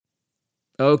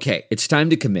Okay, it's time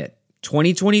to commit.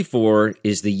 2024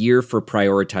 is the year for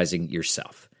prioritizing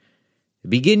yourself.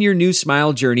 Begin your new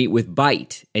smile journey with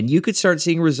Byte, and you could start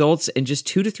seeing results in just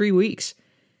 2 to 3 weeks.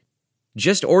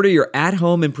 Just order your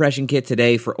at-home impression kit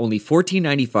today for only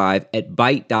 $14.95 at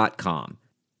Byte.com.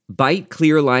 Byte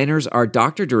clear liners are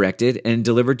doctor-directed and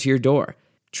delivered to your door.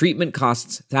 Treatment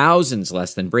costs thousands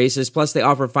less than braces, plus they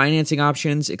offer financing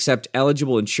options, accept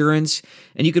eligible insurance,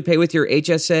 and you could pay with your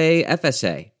HSA,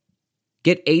 FSA.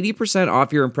 Get 80%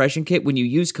 off your impression kit when you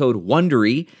use code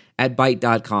WONDERY at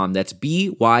Byte.com. That's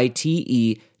BYTE.com.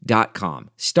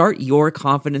 Start your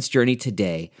confidence journey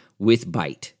today with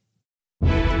Byte.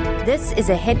 This is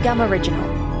a HeadGum original.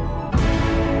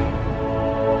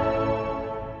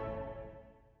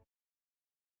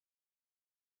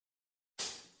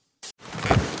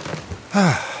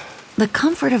 The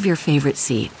comfort of your favorite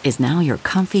seat is now your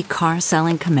comfy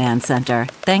car-selling command center,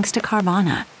 thanks to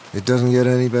Carvana. It doesn't get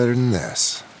any better than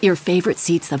this. Your favorite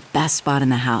seat's the best spot in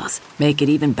the house. Make it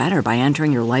even better by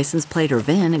entering your license plate or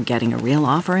VIN and getting a real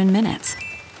offer in minutes.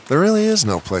 There really is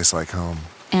no place like home.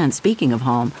 And speaking of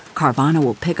home, Carvana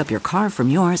will pick up your car from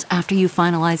yours after you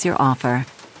finalize your offer.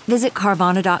 Visit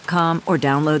Carvana.com or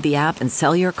download the app and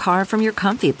sell your car from your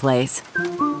comfy place.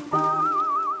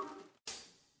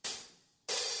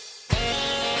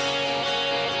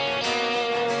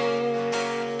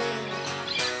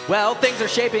 Well, things are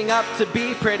shaping up to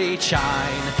be pretty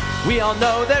chine. We all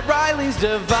know that Riley's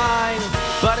divine,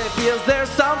 but it feels there's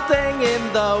something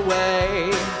in the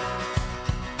way.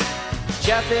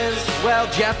 Jeff is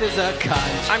a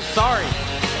cunt. I'm sorry,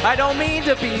 I don't mean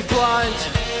to be blunt.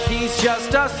 He's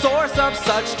just a source of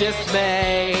such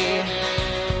dismay.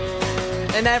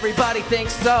 And everybody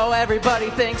thinks so.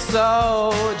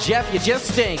 Jeff, you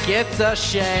just stink, it's a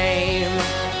shame.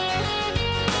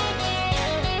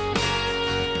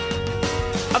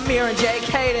 Amir and Jake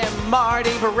hate him,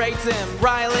 Marty berates him,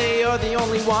 Riley, you're the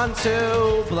only one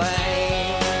to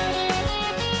blame.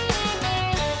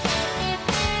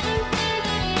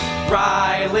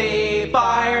 Riley,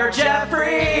 fire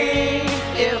Jeffrey,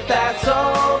 if that's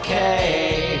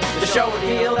okay. The show would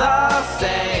feel the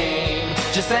same,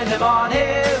 just send him on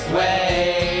his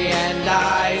way. And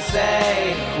I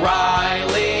say,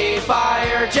 Riley,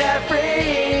 fire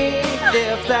Jeffrey,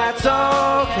 if that's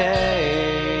okay.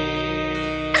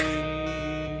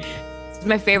 It's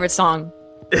my favorite song.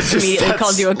 Immediately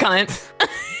called you a cunt.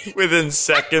 Within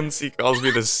seconds, he calls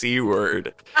me the C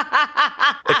word.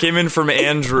 It came in from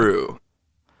Andrew.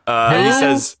 He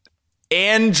says,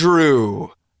 Andrew.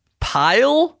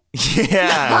 Pile?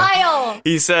 Yeah. Pile!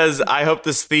 He says, I hope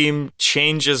this theme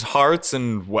changes hearts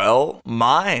and, well,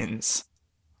 minds.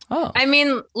 Oh. I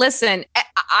mean, listen,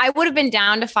 I would have been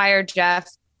down to fire Jeff,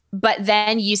 but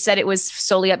then you said it was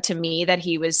solely up to me that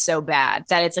he was so bad,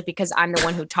 that it's like because I'm the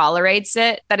one who tolerates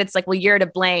it, that it's like, well, you're to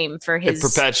blame for his It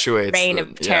perpetuates reign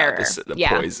of terror. The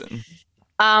poison.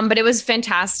 But it was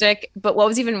fantastic. But what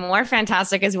was even more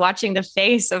fantastic is watching the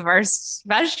face of our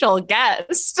special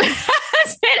guest.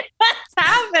 What's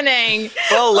happening?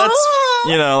 Well,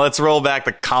 let's roll back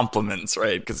the compliments,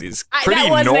 right? Because he's pretty that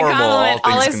wasn't normal. A compliment.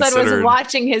 All I said considered. was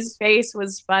watching his face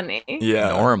was funny. Yeah.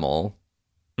 Normal.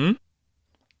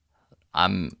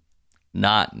 I'm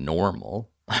not normal.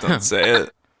 Don't say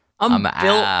it. I'm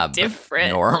built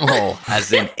different. Normal,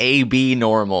 as in AB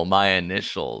normal, my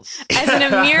initials. As an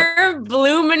Amir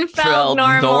Blumenfeld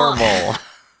normal.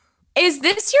 Is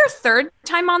this your third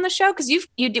time on the show? Because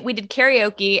we did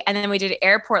karaoke and then we did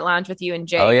Airport Lounge with you and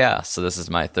Jake. Oh yeah, so this is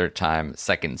my third time,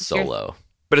 second solo.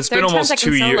 But it's been almost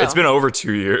 2 years. It's been over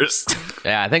 2 years.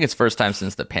 Yeah, I think it's first time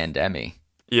since the pandemic.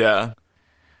 Yeah.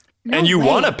 No and you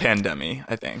won a pandemic,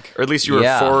 I think, or at least you were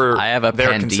for I have a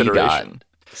their consideration.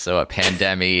 So a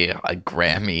pandemic, a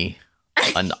Grammy,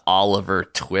 an Oliver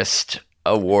Twist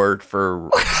award for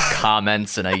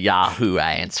comments and a Yahoo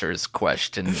Answers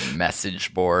question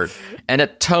message board, and a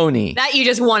Tony. That you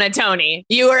just won a Tony.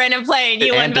 You were in a play and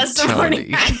you won Best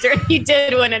Supporting Actor. You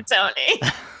did win a Tony.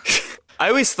 I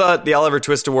always thought the Oliver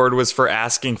Twist award was for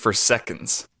asking for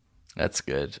seconds. That's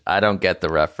good. I don't get the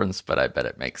reference, but I bet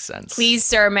it makes sense. Please,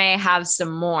 sir, may I have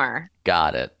some more?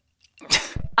 Got it.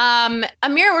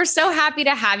 Amir, we're so happy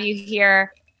to have you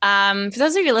here. For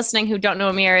those of you listening who don't know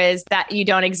who Amir is, that you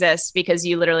don't exist because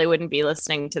you literally wouldn't be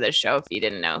listening to this show if you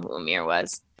didn't know who Amir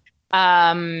was.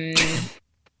 I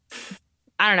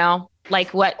don't know.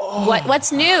 Like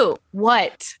what's new?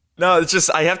 What? No, it's just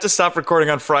I have to stop recording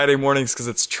on Friday mornings because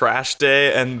it's trash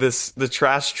day, and the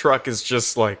trash truck is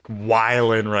just like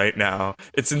wildin' right now.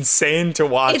 It's insane to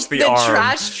watch the arm. The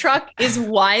trash truck is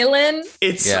wildin'.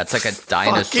 It's like a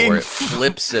dinosaur. It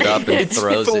flips it up and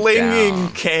throws it down. It's flinging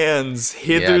cans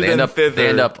hither and thither. They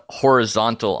end up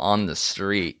horizontal on the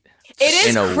street. It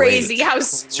is crazy how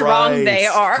strong they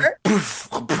are.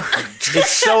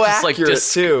 It's so accurate,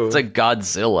 too. It's like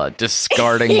Godzilla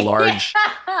discarding large,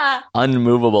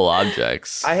 unmovable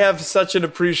objects. I have such an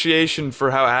appreciation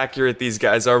for how accurate these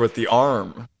guys are with the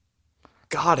arm.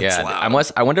 God, it's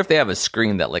loud. I wonder if they have a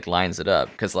screen that like lines it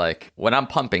up, because like when I'm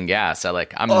pumping gas,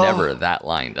 I'm never that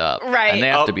lined up. Right. And they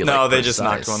have to be no, like they just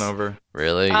knocked one over.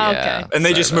 Really? Oh, yeah. okay. And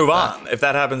they just move on. If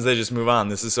that happens, they just move on.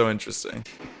 This is so interesting.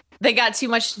 They got too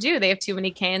much to do. They have too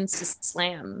many cans to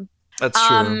slam. That's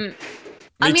true.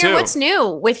 Amir, too. what's new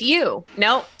with you?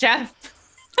 No, Jeff.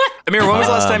 Amir, when was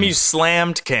the last time you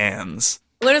slammed cans?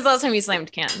 When was the last time you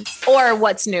slammed cans? Or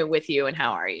what's new with you and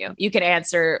how are you? You can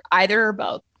answer either or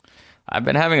both. I've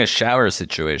been having a shower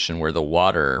situation where the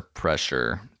water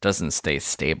pressure doesn't stay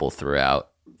stable throughout.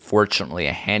 Fortunately,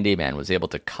 a handyman was able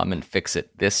to come and fix it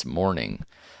this morning.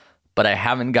 But I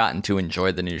haven't gotten to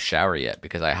enjoy the new shower yet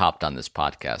because I hopped on this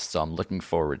podcast. So I'm looking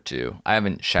forward to. I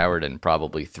haven't showered in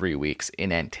probably 3 weeks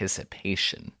in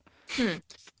anticipation.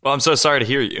 Well, I'm so sorry to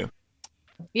hear you.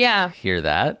 Yeah. Hear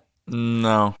that?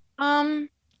 No. I'm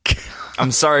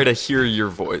sorry to hear your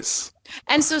voice.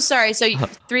 And so sorry. So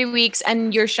 3 weeks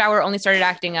and your shower only started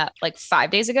acting up like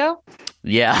 5 days ago?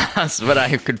 Yeah, but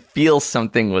I could feel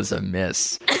something was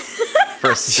amiss.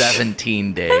 For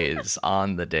 17 days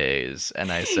on the days,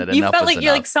 and I said enough. You felt like enough.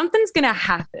 You're like, something's gonna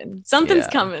happen. Something's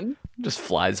coming. Just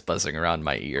flies buzzing around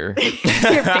my ear.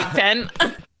 Your big pen.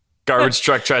 Garbage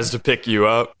truck tries to pick you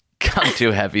up. I'm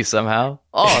too heavy somehow.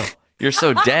 Oh, you're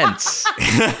so dense.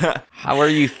 How are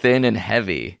you thin and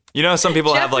heavy? You know, some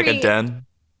people have like a den.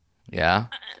 Yeah.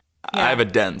 I have a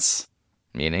dense.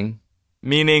 Meaning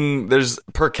there's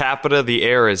per capita, the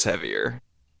air is heavier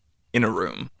in a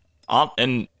room.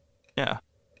 Yeah,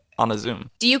 on a Zoom.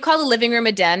 Do you call the living room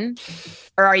a den,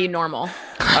 or are you normal?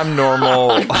 I'm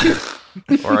normal.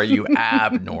 Or are you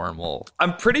abnormal?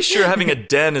 I'm pretty sure having a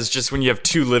den is just when you have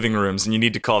 2 living rooms and you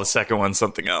need to call the second one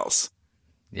something else.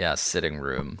 Yeah, sitting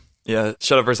room. Yeah,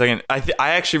 shut up for a second. I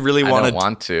actually really wanted... I don't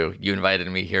want to. You invited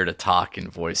me here to talk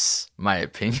and voice my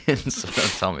opinions, so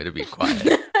don't tell me to be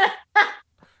quiet.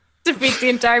 Defeat the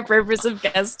entire purpose of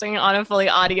guesting on a fully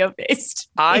audio-based.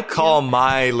 I call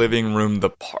my living room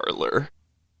the parlor.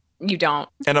 You don't.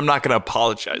 And I'm not going to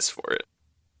apologize for it.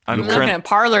 I'm not going to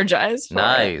parlorgize for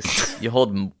Nice. it. You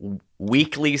hold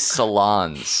weekly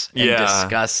salons and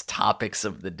discuss topics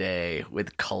of the day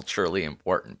with culturally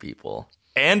important people.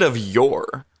 And of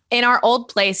yore. In our old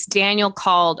place, Daniel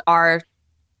called our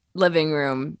living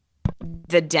room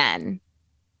the den.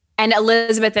 And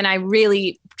Elizabeth and I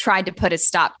really tried to put a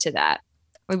stop to that.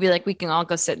 We'd be like, we can all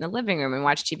go sit in the living room and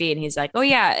watch TV. And he's like, oh,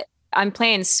 yeah, I'm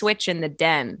playing Switch in the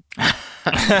den.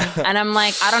 And I'm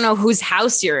like, I don't know whose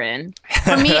house you're in.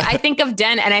 For me, I think of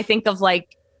den and I think of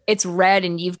like, it's red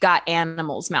and you've got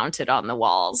animals mounted on the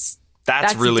walls.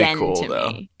 That's really den cool, to though.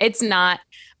 me. It's not.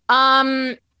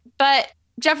 But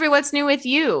Jeffrey, what's new with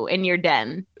you in your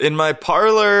den? In my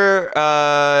parlor,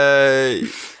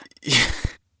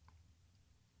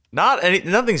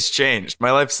 nothing's changed.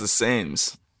 My life's the same.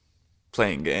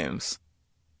 Playing games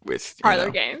with Parlor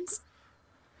games.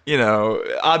 You know,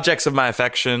 objects of my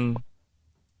affection.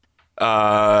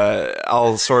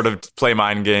 I'll sort of play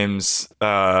mind games,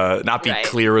 not be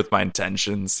clear with my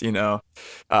intentions, you know.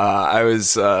 I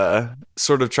was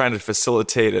sort of trying to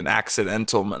facilitate an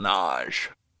accidental menage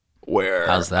where...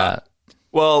 How's that?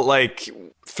 Well, like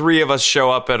 3 of us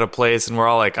show up at a place and we're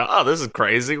all like, oh, this is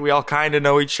crazy. We all kind of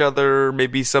know each other.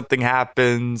 Maybe something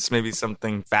happens. Maybe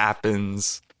something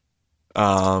fappens.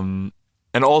 And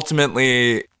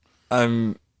ultimately,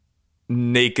 I'm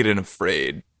naked and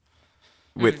afraid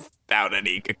without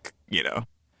any,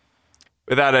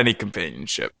 without any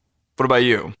companionship. What about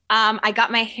you? I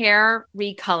got my hair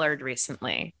recolored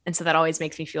recently, and so that always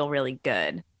makes me feel really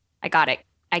good. I got it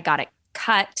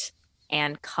cut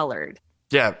and colored.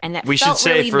 Yeah, and that we should felt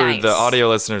say really for nice. the audio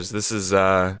listeners, this is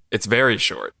it's very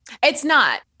short. It's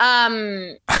not.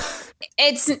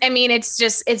 It's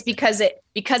because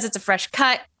it's a fresh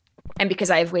cut, and because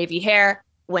I have wavy hair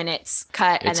when it's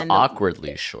cut. It's and then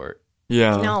awkwardly short.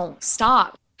 Yeah. No,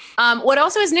 stop. What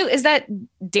also is new is that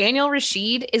Daniel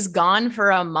Rashid is gone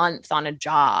for a month on a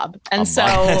job, and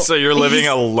so you're living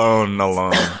alone.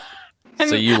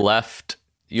 So you left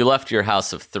You left your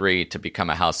house of 3 to become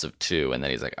a house of 2, and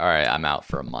then he's like, all right, I'm out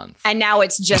for a month. And now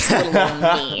it's just little old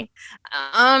me.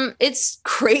 It's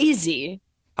crazy.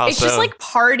 It's just like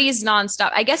parties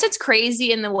nonstop. I guess it's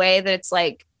crazy in the way that it's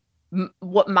like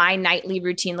what my nightly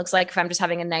routine looks like if I'm just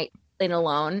having a night in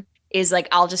alone is like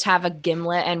I'll just have a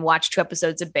Gimlet and watch 2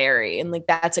 episodes of Barry. And like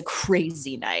that's a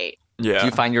crazy night. Yeah. Do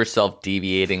you find yourself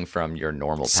deviating from your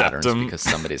normal patterns because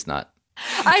somebody's not?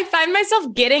 I find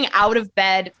myself getting out of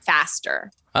bed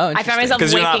faster. Oh, I find myself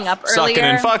waking up earlier. Sucking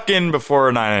and fucking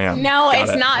before 9 a.m. No,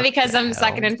 it's not because I'm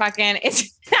sucking and fucking.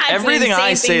 It's everything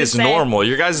I say is normal.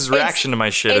 Your guys' reaction to my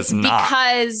shit is not.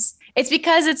 It's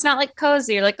because it's not like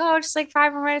cozy. You're like, oh, just like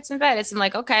 5 more minutes in bed. I'm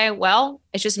like, okay, well,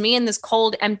 it's just me in this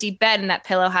cold, empty bed, and that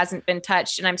pillow hasn't been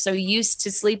touched. And I'm so used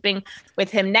to sleeping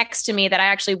with him next to me that I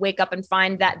actually wake up and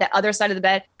find that the other side of the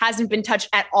bed hasn't been touched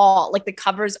at all. Like the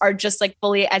covers are just like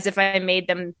fully as if I made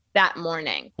them that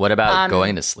morning. What about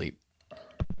going to sleep?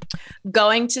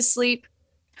 Going to sleep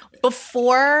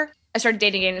before I started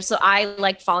dating Daniel. So I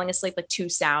like falling asleep like to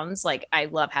sounds. Like I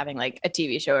love having like a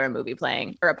TV show or a movie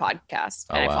playing or a podcast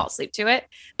and I fall asleep to it.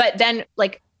 But then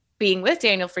like being with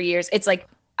Daniel for years, it's like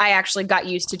I actually got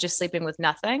used to just sleeping with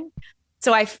nothing.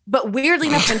 But weirdly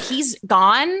enough, when he's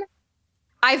gone,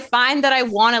 I find that I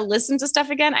want to listen to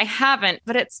stuff again. I haven't,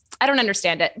 but I don't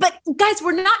understand it. But guys,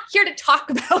 we're not here to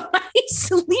talk about my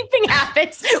sleeping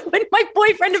habits when my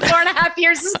boyfriend of 4.5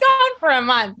 years is gone for a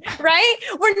month, right?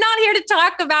 We're not here to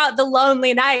talk about the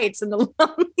lonely nights and the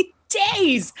lonely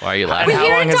days. Why are you laughing? How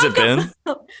long has it been?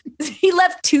 He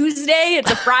left Tuesday.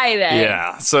 It's a Friday.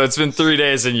 Yeah. So it's been 3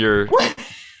 days and you're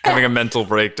having a mental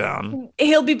breakdown.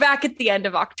 He'll be back at the end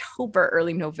of October,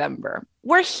 early November.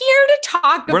 We're here to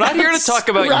talk about. We're not here to talk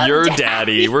about your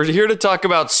daddy. We're here to talk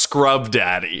about Scrub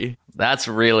Daddy. That's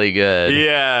really good.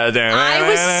 Yeah. I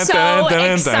was so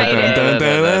excited.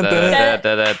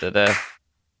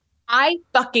 I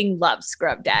fucking love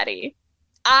Scrub Daddy.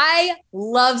 I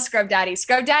love Scrub Daddy.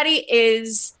 Scrub Daddy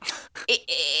is,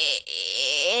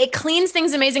 it cleans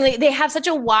things amazingly. They have such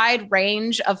a wide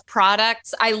range of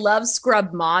products. I love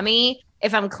Scrub Mommy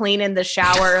if I'm cleaning the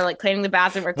shower or like cleaning the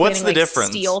bathroom or cleaning What's the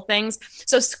difference? Steel things.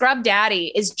 So Scrub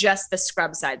Daddy is just the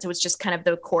scrub side. So it's just kind of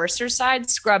the coarser side.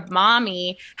 Scrub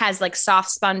Mommy has like soft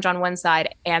sponge on one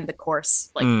side and the coarse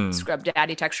like Scrub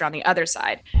Daddy texture on the other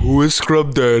side. Who is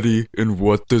Scrub Daddy and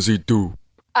what does he do?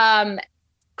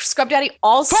 Scrub Daddy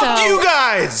also. Fuck you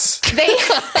guys! They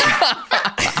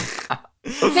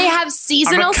have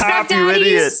seasonal Scrub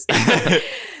Daddies.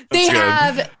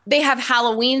 They have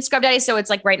Halloween Scrub Daddies. So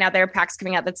it's like right now there are packs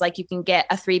coming out that's like you can get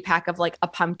a 3-pack of like a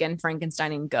pumpkin,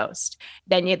 Frankenstein, and ghost.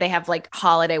 Then they have like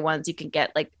holiday ones. You can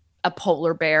get like a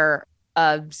polar bear,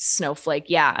 a snowflake.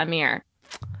 Yeah, Amir.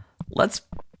 Let's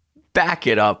back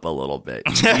it up a little bit.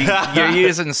 You're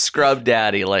using Scrub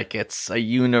Daddy like it's a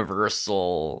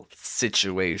universal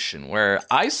situation where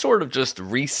I sort of just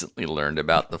recently learned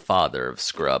about the father of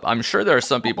Scrub. I'm sure there are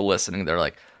some people listening that are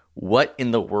like, what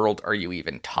in the world are you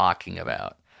even talking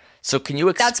about? So can you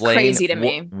explain that's crazy to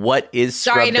me. What is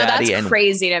Scrub Daddy? Sorry, no, that's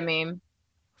crazy to me.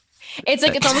 It's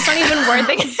like, it's almost not even worth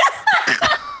it.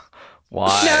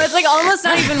 Why? No, it's like almost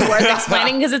not even worth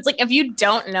explaining because it's like if you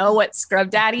don't know what Scrub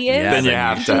Daddy is, then you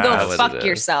have to go fuck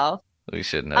yourself. We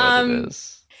should know what it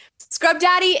is. Scrub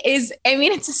Daddy is, I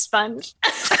mean, it's a sponge.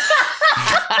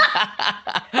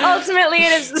 Ultimately,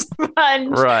 it is a sponge.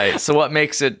 Right. So what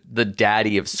makes it the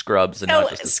daddy of scrubs and not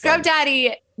just a Scrub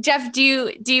Daddy, Jeff, do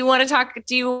you want to talk?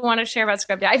 Do you want to share about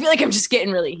Scrub Daddy? I feel like I'm just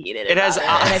getting really heated. And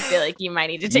I feel like you might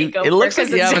need to take over. It looks like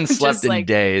you haven't slept in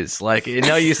days. Like, I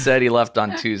know you said he left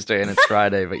on Tuesday and it's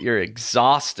Friday, but you're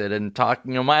exhausted and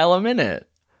talking a mile a minute.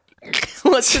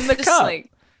 What's in the cup?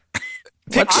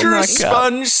 Picture a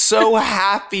sponge so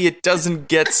happy it doesn't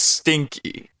get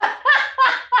stinky.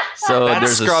 So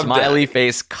there's a smiley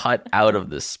face cut out of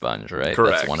this sponge, right?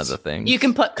 Correct. That's one of the things. You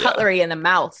can put cutlery in the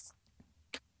mouth.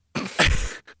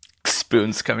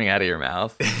 Spoons coming out of your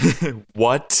mouth.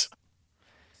 What?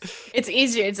 It's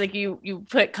easier. It's like you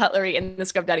put cutlery in the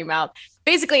Scrub Daddy mouth.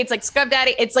 Basically, it's like Scrub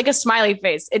Daddy. It's like a smiley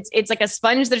face. It's like a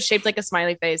sponge that's shaped like a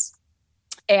smiley face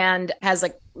and has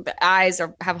like the eyes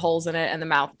have holes in it and the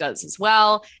mouth does as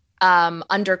well.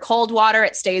 Under cold water,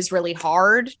 it stays really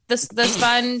hard, the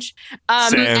sponge.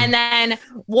 And then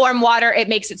warm water, it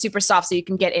makes it super soft so you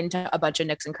can get into a bunch of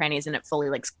nooks and crannies and it fully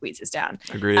like squeezes down.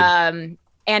 Agreed.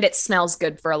 And it smells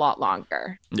good for a lot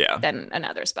longer than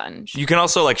another sponge. You can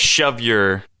also like shove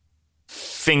your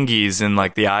fingies in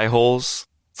like the eye holes.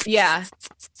 Yeah.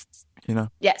 You know?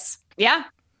 Yes. Yeah.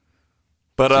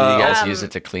 But do you guys use it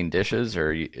to clean dishes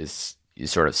or you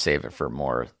sort of save it for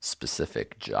more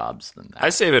specific jobs than that? I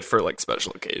save it for like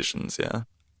special occasions, yeah.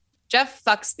 Jeff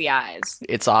fucks the eyes.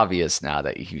 It's obvious now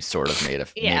that you sort of made a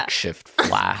makeshift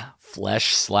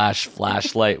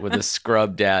flesh/flashlight with a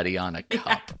scrub daddy on a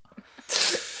cup.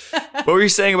 What were you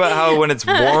saying about how when it's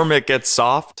warm it gets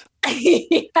soft?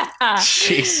 Yeah.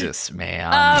 Jesus,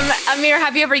 man. Amir,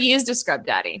 have you ever used a scrub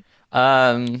daddy?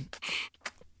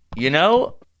 You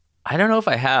know, I don't know if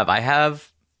I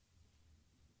have.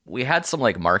 We had some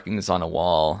like markings on a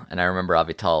wall, and I remember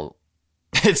Avital.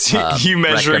 It's you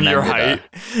measuring your height.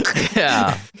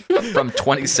 Yeah, from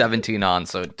 2017 on,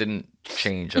 so it didn't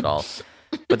change at all.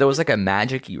 But there was like a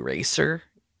magic eraser.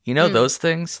 You know those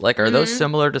things? Like, are those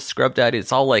similar to Scrub Daddy?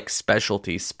 It's all like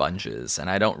specialty sponges, and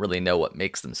I don't really know what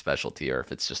makes them specialty or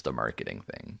if it's just a marketing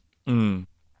thing.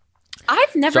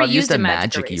 I've never I've used a a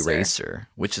magic eraser,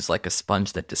 which is like a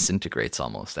sponge that disintegrates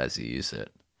almost as you use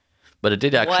it. But it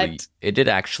did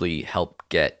actually help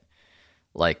get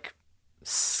like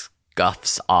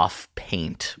scuffs off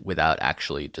paint without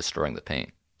actually destroying the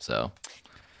paint. So,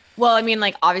 well, I mean,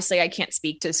 like, obviously I can't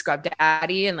speak to Scrub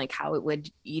Daddy and like how it would,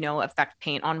 affect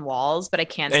paint on walls, but I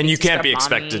can. And you can't be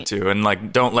expected to, and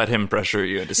like, don't let him pressure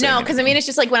you into saying. No, because I mean, it's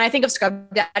just like when I think of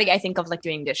Scrub Daddy, I think of like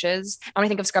doing dishes. And when I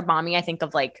think of Scrub Mommy, I think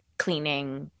of like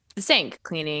cleaning the sink,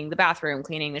 cleaning the bathroom,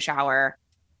 cleaning the shower.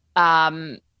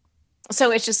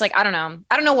 So it's just like, I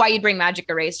don't know why you'd bring magic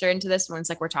eraser into this when it's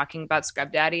like we're talking about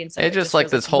Scrub Daddy. And so it's just like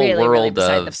this whole really, world really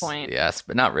beside of the point. Yes,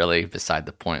 but not really beside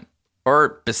the point.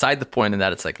 Or beside the point in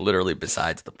that it's like literally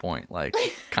besides the point, like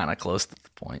kind of close to the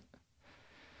point.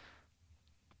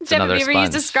 Jeff, have you ever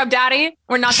used a Scrub Daddy?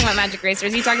 We're not talking about magic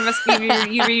erasers. Are you talking about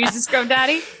you ever used a Scrub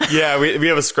Daddy? Yeah, we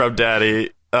have a Scrub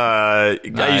Daddy. I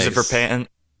use it for paint.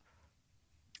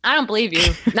 I don't believe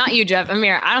you. Not you, Jeff.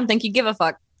 Amir, I don't think you give a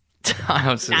fuck.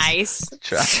 Nice.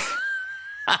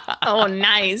 Oh,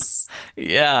 nice.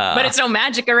 Yeah. But it's no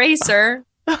magic eraser,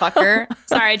 fucker.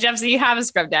 Sorry, Jeff, so you have a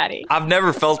Scrub Daddy. I've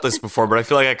never felt this before, but I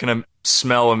feel like I can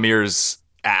smell Amir's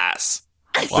ass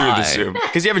through the Zoom.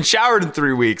 Because you haven't showered in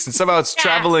 3 weeks, and somehow it's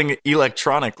traveling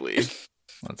electronically.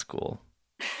 That's cool.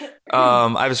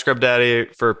 I have a Scrub Daddy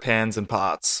for pans and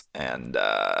pots, and we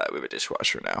have a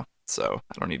dishwasher now. So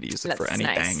I don't need to use it for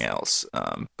anything else.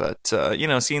 But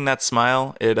seeing that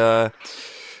smile, it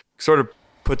sort of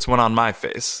puts one on my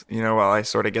face, while I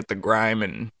sort of get the grime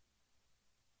and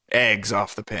eggs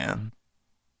off the pan.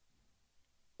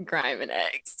 Grime and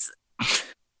eggs.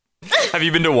 Have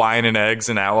you been to Wine and Eggs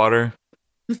in Atwater?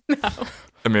 No.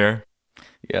 Amir?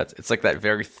 Yeah, it's like that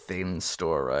very thin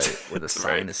store, right? Where the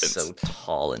sign is so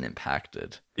tall and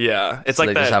impacted. Yeah. It's so like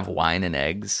they that. Just have wine and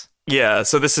eggs? Yeah,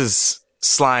 so this is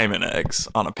slime and eggs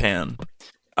on a pan.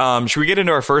 Should we get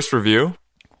into our first review?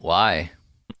 Why?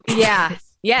 Yeah.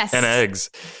 Yes. And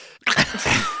eggs.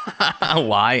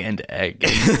 Why and egg?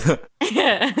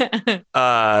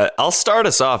 I'll start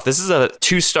us off. This is a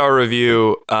 2-star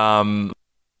review of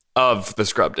the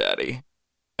Scrub Daddy.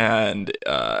 And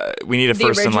we need a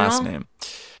first and last name.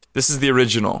 This is the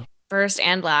original. First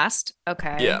and last.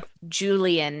 Okay. Yeah.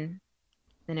 Julian.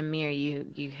 And Amir, you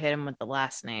hit him with the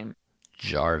last name.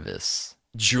 Jarvis.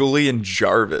 Julian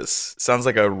Jarvis. Sounds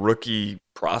like a rookie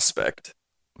prospect.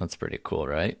 That's pretty cool,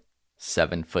 right?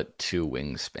 7'2"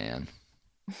 wingspan.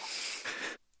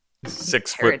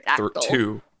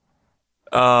 6'2".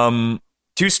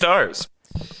 2 stars.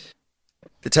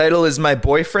 The title is My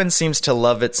Boyfriend Seems to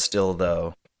Love It Still,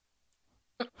 Though.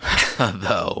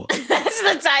 Though. That's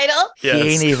the title? Yes. He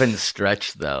ain't even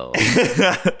stretched, though.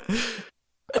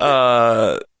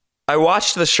 I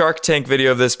watched the Shark Tank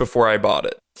video of this before I bought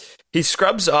it. He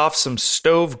scrubs off some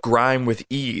stove grime with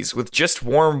ease with just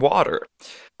warm water.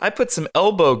 I put some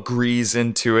elbow grease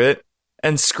into it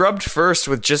and scrubbed first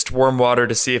with just warm water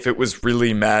to see if it was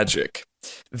really magic.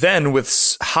 Then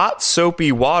with hot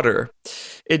soapy water.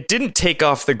 It didn't take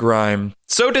off the grime.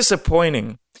 So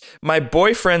disappointing. My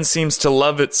boyfriend seems to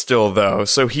love it still, though,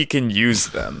 so he can use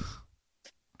them.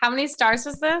 How many stars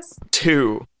was this?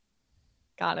 2.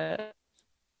 Got it.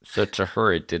 So to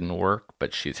her, it didn't work,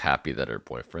 but she's happy that her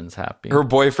boyfriend's happy. Her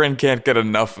boyfriend can't get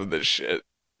enough of this shit.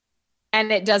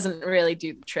 And it doesn't really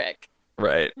do the trick.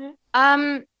 Right.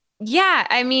 Yeah,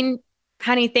 I mean,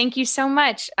 honey, thank you so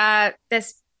much.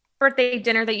 This birthday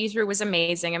dinner that you threw was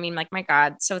amazing. I mean, like, my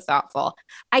God, so thoughtful.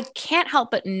 I can't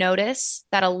help but notice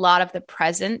that a lot of the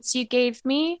presents you gave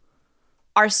me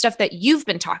are stuff that you've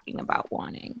been talking about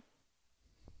wanting.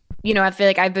 I feel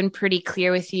like I've been pretty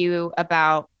clear with you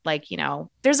about, like,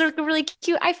 there's a really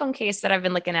cute iPhone case that I've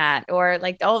been looking at, or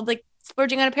like,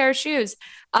 splurging on a pair of shoes.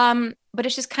 But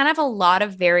it's just kind of a lot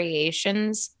of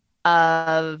variations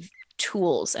of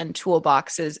tools and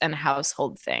toolboxes and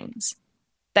household things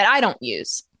that I don't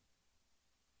use.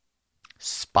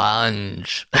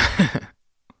 Sponge.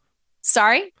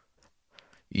 Sorry?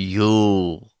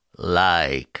 You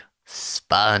like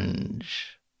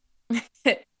sponge.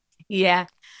 Yeah.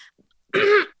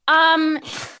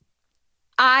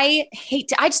 I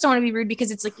just don't want to be rude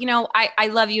because it's like, I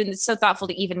love you and it's so thoughtful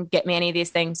to even get me any of these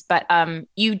things. But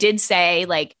you did say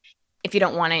like, if you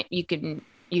don't want it, you can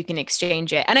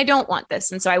exchange it. And I don't want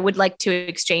this. And so I would like to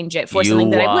exchange it for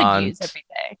something that I would use every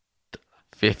day.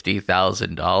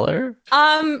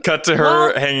 $50,000? Cut to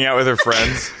her hanging out with her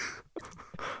friends.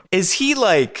 Is he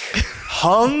like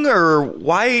hung or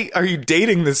why are you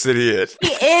dating this idiot?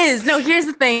 He is. No, here's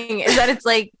the thing is that it's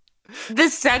like the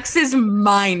sex is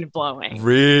mind blowing.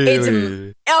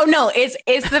 Really?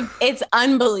 It's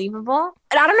unbelievable.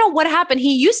 And I don't know what happened.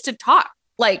 He used to talk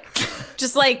like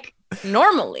just like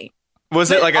normally. Was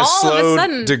it like a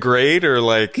slow degrade or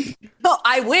like? No,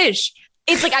 I wish.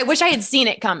 It's like I wish I had seen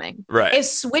it coming. Right. It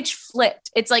switch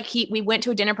flipped. It's like we went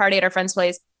to a dinner party at our friend's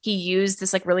place. He used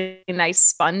this like really nice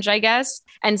sponge, I guess.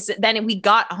 And then we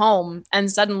got home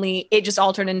and suddenly it just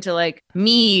all turned into like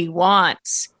me want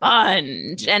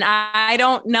sponge. And I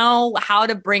don't know how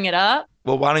to bring it up.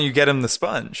 Well, why don't you get him the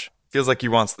sponge? Feels like he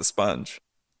wants the sponge.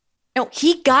 No,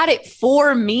 he got it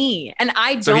for me. And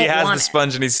I don't want it. So he has the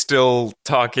sponge and he's still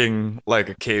talking like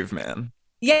a caveman.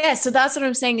 Yeah, so that's what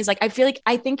I'm saying is like I think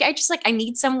I just like I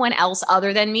need someone else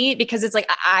other than me because it's like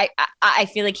I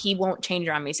feel like he won't change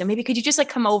around me. So maybe could you just like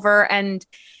come over and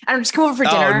I don't just come over for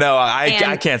dinner? Oh no,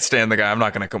 I can't stand the guy. I'm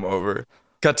not going to come over.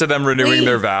 Cut to them renewing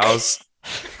their vows.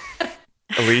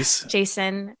 Elise,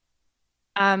 Jason,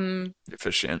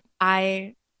 efficient.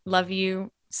 I love you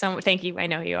so much. Thank you. I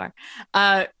know you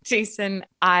are, Jason.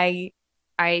 I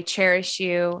cherish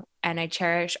you and I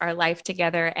cherish our life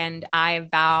together, and I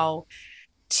vow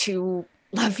to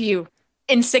love you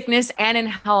in sickness and in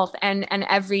health, and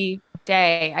every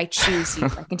day I choose you.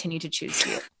 I continue to choose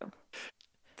you.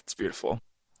 That's beautiful.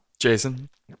 Jason?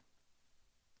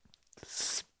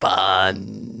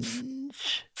 Sponge.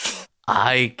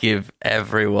 I give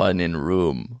everyone in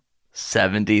room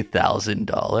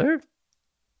 $70,000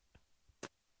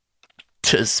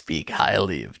 to speak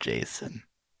highly of Jason.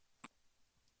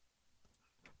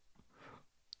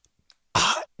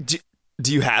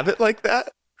 Do you have it like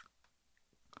that?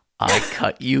 I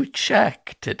cut you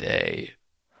check today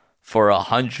for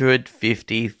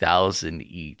 $150,000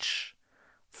 each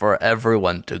for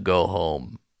everyone to go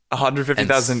home.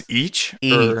 150,000 each?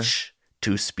 Each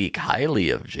to speak highly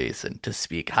of Jason, to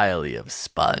speak highly of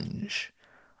Sponge.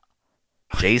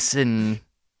 Jason,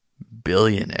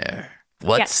 billionaire.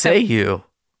 What say you?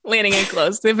 Leaning in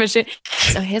close.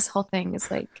 So his whole thing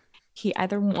is like he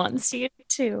either wants you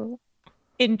to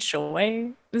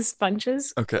enjoy the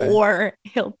sponges, or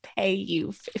he'll pay you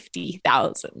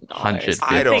 $50,000.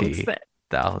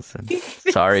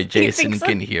 $150,000. Sorry, Jason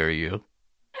can hear you.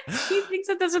 He thinks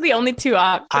that those are the only two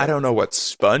options. I don't know what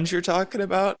sponge you're talking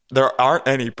about. There aren't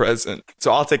any present,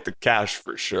 so I'll take the cash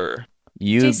for sure.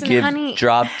 You Jason,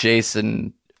 drop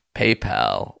Jason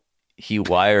PayPal. He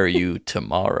wire you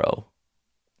tomorrow.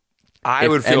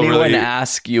 Would feel anyone really...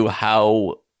 ask you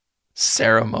how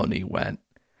ceremony went,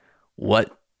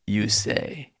 what you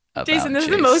say about Jason, this is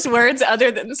the most words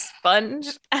other than sponge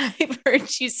I've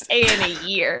heard you say in a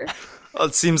year. Well,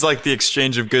 it seems like the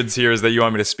exchange of goods here is that you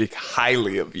want me to speak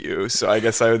highly of you. So I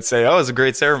guess I would say, it was a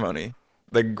great ceremony.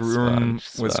 The groom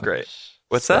was great.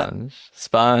 What's that?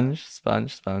 Sponge.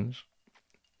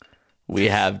 We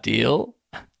have deal.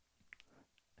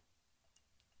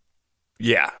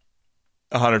 Yeah.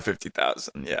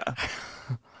 150,000. Yeah.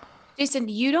 Jason,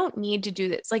 you don't need to do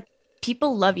this. Like,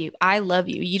 people love you. I love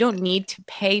you. You don't need to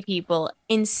pay people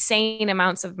insane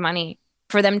amounts of money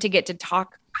for them to get to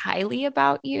talk highly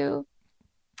about you.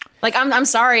 Like, I'm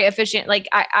sorry, efficient. Like,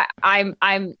 I'm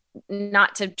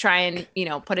not to try and,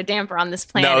 put a damper on this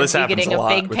plan. No, this of you happens getting a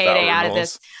big payday out of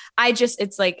this. I just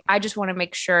want to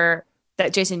make sure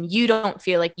that, Jason, you don't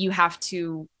feel like you have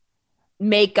to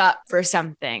make up for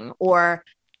something or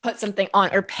put something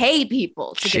on or pay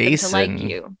people to get them to like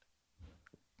you.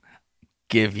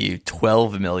 Give you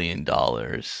 $12 million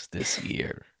this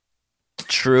year.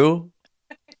 True?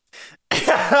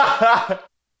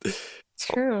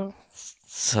 True.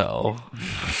 So,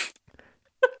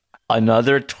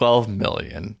 another $12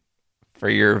 million for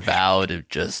your vow to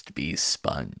just be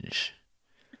sponge.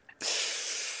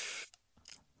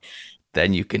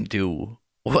 Then you can do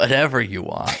whatever you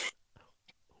want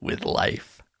with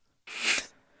life.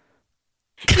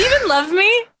 Do you even love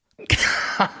me? Do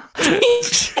you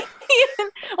even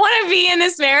want to be in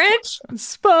this marriage?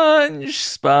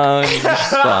 Sponge.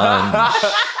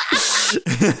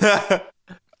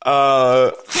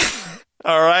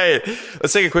 All right.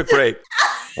 Let's take a quick break.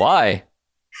 Why?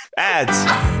 Ads.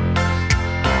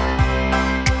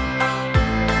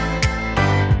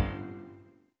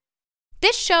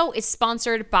 This show is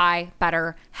sponsored by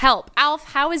BetterHelp.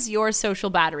 Alf, how is your social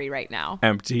battery right now?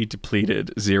 Empty,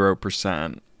 depleted,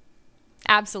 0%.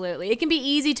 Absolutely. It can be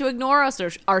easy to ignore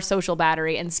our social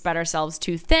battery and spread ourselves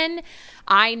too thin.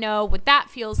 I know what that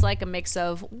feels like, a mix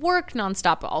of work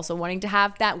nonstop, but also wanting to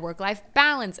have that work-life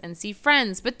balance and see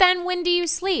friends. But then when do you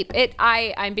sleep?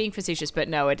 I'm being facetious, but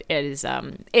no, it is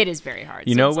very hard.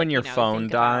 You know when your phone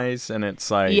dies and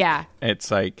it's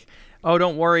like, oh,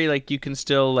 don't worry, like you can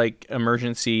still like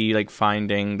emergency like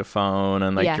finding the phone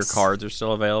and like your cards are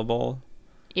still available?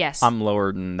 Yes. I'm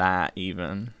lower than that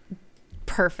even.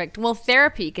 Perfect. Well,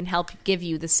 therapy can help give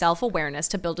you the self-awareness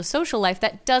to build a social life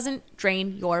that doesn't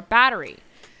drain your battery.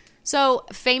 So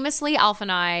famously, Alf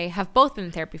and I have both been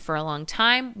in therapy for a long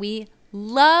time. We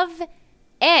love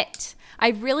it. I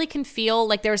really can feel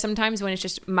like there are some times when it's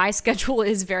just my schedule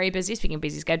is very busy, speaking of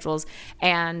busy schedules,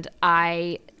 and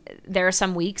there are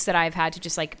some weeks that I've had to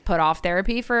just like put off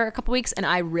therapy for a couple weeks, and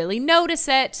I really notice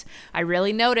it. I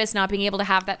really notice not being able to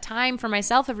have that time for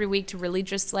myself every week to really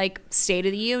just like state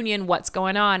of the union, what's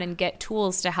going on, and get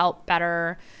tools to help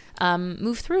better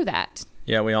move through that.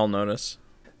 Yeah, we all notice.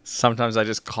 Sometimes I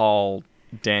just call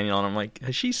Daniel and I'm like,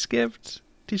 has she skipped?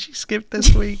 Did she skip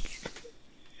this week?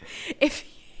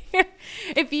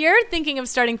 If you're thinking of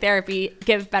starting therapy,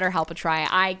 give BetterHelp a try.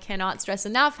 I cannot stress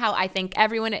enough how I think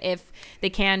everyone, if they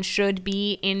can, should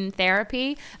be in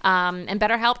therapy. And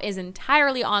BetterHelp is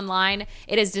entirely online.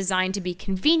 It is designed to be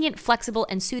convenient, flexible,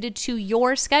 and suited to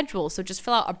your schedule. So just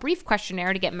fill out a brief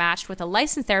questionnaire to get matched with a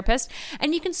licensed therapist,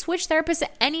 and you can switch therapists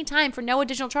at any time for no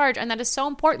additional charge. And that is so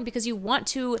important because you want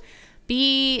to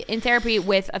be in therapy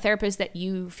with a therapist that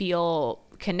you feel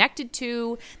connected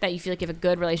to, that you feel like you have a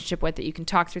good relationship with, that you can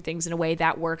talk through things in a way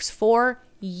that works for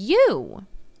you.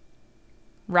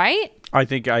 Right? I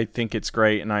think it's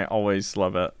great, and I always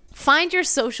love it. Find your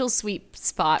social sweet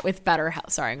spot with BetterHelp.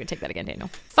 Sorry, I'm going to take that again, Daniel.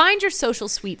 Find your social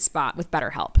sweet spot with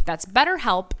BetterHelp. That's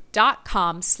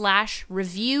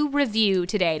BetterHelp.com/review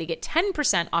today to get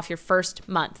 10% off your first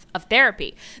month of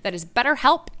therapy. That is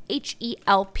BetterHelp,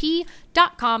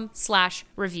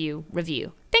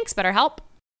 HELP.com/review. Thanks, BetterHelp.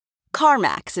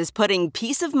 CarMax is putting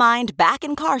peace of mind back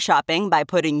in car shopping by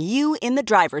putting you in the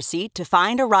driver's seat to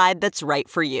find a ride that's right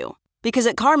for you. Because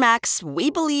at CarMax,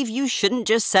 we believe you shouldn't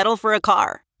just settle for a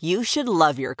car. You should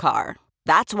love your car.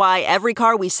 That's why every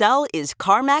car we sell is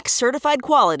CarMax certified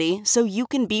quality, so you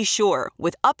can be sure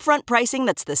with upfront pricing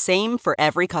that's the same for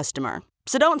every customer.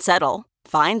 So don't settle.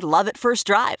 Find love at first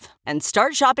drive and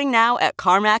start shopping now at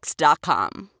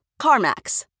CarMax.com.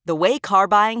 CarMax, the way car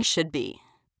buying should be.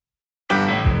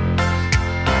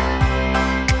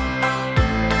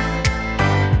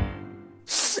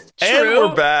 And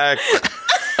we're back.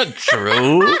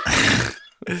 True.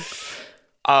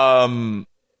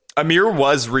 Amir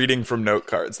was reading from note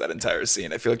cards that entire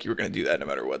scene. I feel like you were going to do that no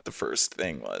matter what the first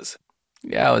thing was.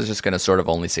 Yeah, I was just going to sort of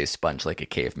only say sponge like a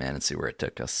caveman and see where it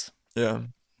took us. Yeah.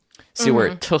 See where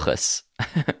it took us.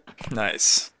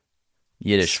 Nice.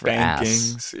 Yiddish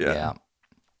Spankings, for ass. yeah.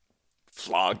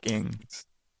 Floggings.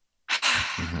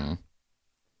 Mm-hmm.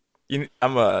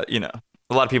 A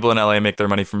lot of people in LA make their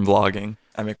money from vlogging.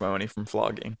 I make my money from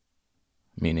flogging.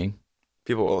 Meaning?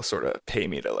 People will sort of pay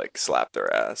me to like slap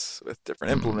their ass with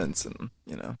different implements and,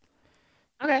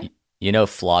 Okay. You know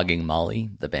Flogging Molly,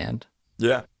 the band?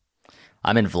 Yeah.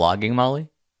 I'm in Vlogging Molly.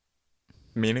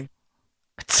 Meaning?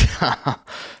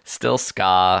 Still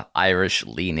ska, Irish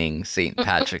leaning, St.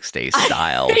 Patrick's Day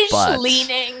style. Irish but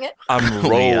leaning. I'm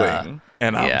rolling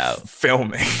and I'm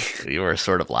filming. You were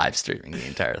sort of live streaming the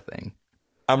entire thing.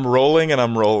 I'm rolling and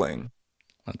I'm rolling.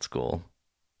 That's cool.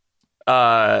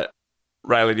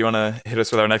 Riley, do you want to hit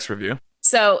us with our next review?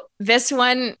 So this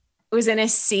one was in a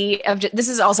sea of, this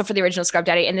is also for the original Scrub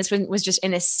Daddy, and this one was just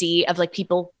in a sea of like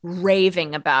people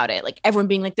raving about it. Like everyone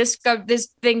being like, this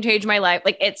thing changed my life.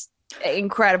 Like it's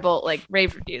incredible, like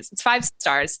rave reviews. It's 5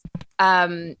 stars.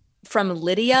 From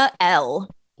Lydia L.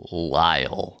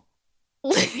 Lyle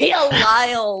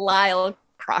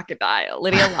Crocodile.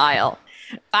 Lydia Lyle.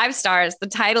 5 stars. The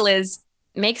title is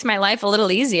Makes My Life a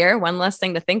Little Easier. One less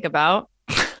thing to think about.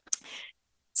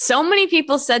 So many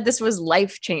people said this was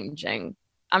life-changing.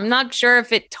 I'm not sure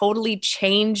if it totally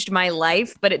changed my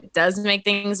life, but it does make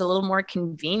things a little more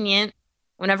convenient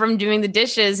whenever I'm doing the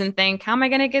dishes and think, how am I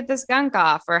going to get this gunk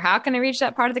off? Or how can I reach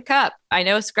that part of the cup? I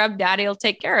know Scrub Daddy will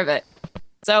take care of it.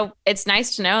 So it's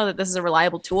nice to know that this is a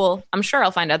reliable tool. I'm sure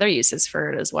I'll find other uses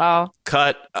for it as well.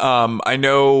 Cut. I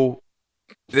know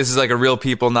this is like a real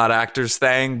people, not actors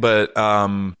thing, but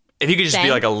if you could just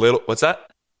be like a little, what's that?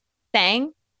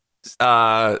 Thing?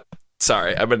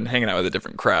 Sorry, I've been hanging out with a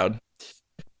different crowd.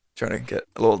 Trying to get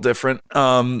a little different.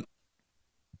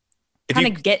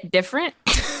 Get different?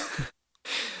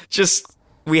 just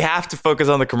we have to focus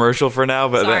on the commercial for now.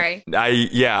 But sorry,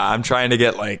 I'm trying to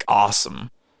get like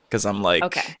awesome because I'm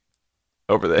like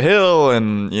over the hill,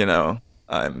 and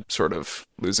I'm sort of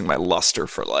losing my luster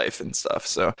for life and stuff.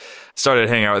 So started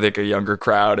hanging out with like a younger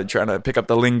crowd and trying to pick up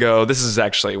the lingo. This is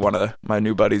actually one of my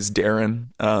new buddies, Darren.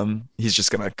 He's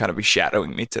just going to kind of be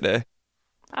shadowing me today.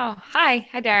 Oh, hi.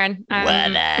 Hi, Darren.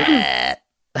 What up?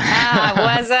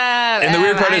 What's up? And the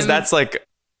weird part is that's like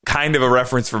kind of a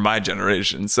reference for my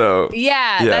generation. So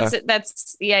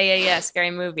that's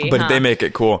scary movie. But they make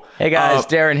it cool. Hey guys,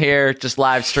 Darren here, just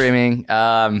live streaming.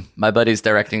 My buddy's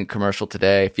directing a commercial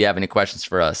today. If you have any questions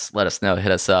for us, let us know.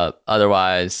 Hit us up.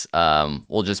 Otherwise,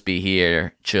 we'll just be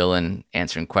here chilling,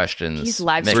 answering questions. He's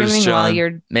live streaming while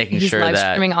you're making sure live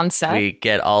that streaming on set. We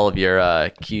get all of your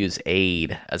Q's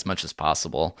aid as much as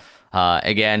possible.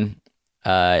 Again,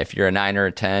 if you're a 9 or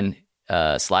a 10.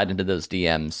 Slide into those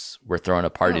DMs. We're throwing a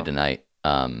party tonight.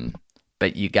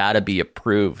 But you got to be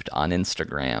approved on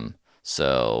Instagram.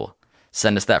 So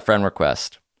send us that friend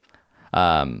request.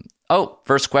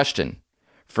 First question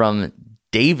from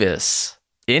Davis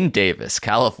in Davis,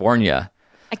 California.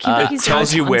 I can't believe he's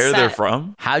tells you where they're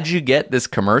from. How'd you get this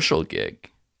commercial gig?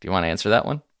 Do you want to answer that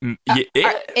one? Me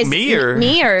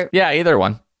or? Yeah, either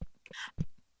one.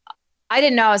 I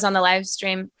didn't know I was on the live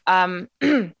stream. All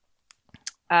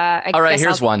right,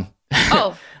 here's one.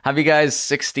 Oh. Have you guys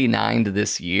 69'd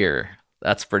this year?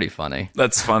 That's pretty funny.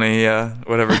 That's funny, yeah.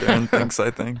 Whatever Darren thinks,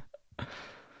 I think.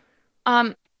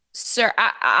 Sir,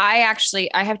 I actually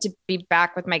have to be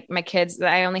back with my kids.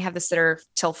 I only have the sitter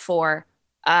till 4.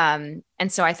 And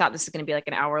so I thought this was going to be like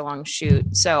an hour-long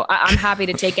shoot. So I'm happy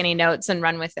to take any notes and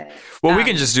run with it. Well, we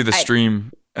can just do the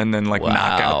stream and then like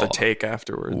knock out the take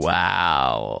afterwards.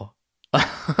 Wow.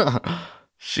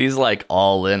 She's like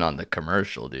all in on the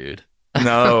commercial, dude.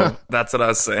 No, that's what I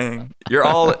was saying.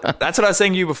 That's what I was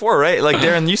saying to you before, right? Like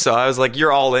Darren, you saw, I was like,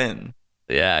 you're all in.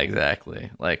 Yeah,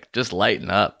 exactly. Like, just lighten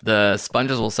up. The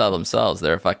sponges will sell themselves.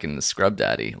 They're a fucking scrub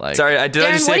daddy. Like, sorry, did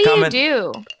I just say a comment? What do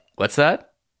you do? What's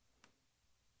that?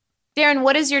 Darren,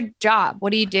 what is your job?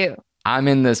 What do you do? I'm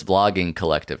in this vlogging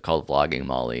collective called Vlogging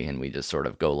Molly, and we just sort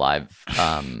of go live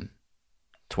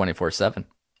 24/7.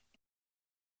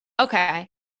 Okay.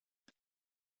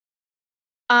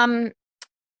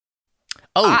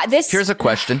 Here's a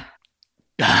question.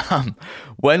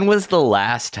 When was the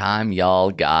last time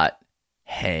y'all got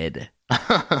head?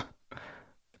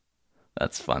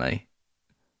 That's funny.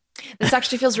 This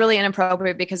actually feels really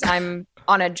inappropriate because I'm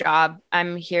on a job.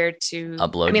 I'm here to... A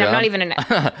blowjob? I mean, I'm not even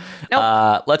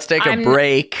Nope. Let's take a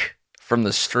break from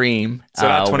the stream. So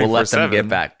not 24/7. We'll let them get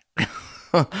back.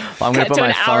 I'm going to put my phone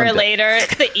an hour later,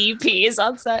 the EP is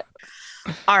on set.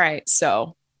 All right,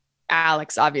 so...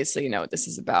 Alex, obviously you know what this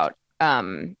is about.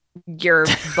 Your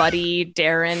buddy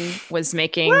Darren was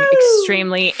making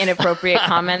extremely inappropriate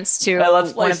comments to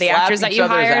one of the actors that you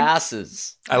hired.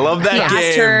 Asses. I love that game.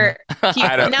 Asked her,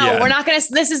 we're not going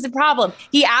to. This is the problem.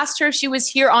 He asked her if she was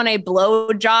here on a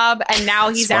blow job, and now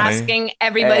he's asking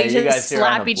everybody to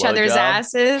slap each other's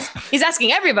asses. He's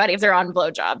asking everybody if they're on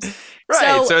blowjobs.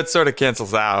 Right, so it sort of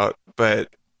cancels out, but...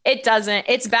 It doesn't.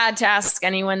 It's bad to ask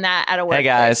anyone that at a workplace. Hey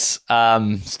guys,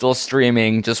 still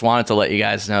streaming. Just wanted to let you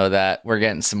guys know that we're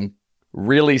getting some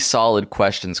really solid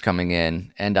questions coming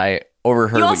in, and I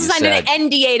overheard what you said. You also signed an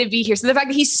NDA to be here, so the fact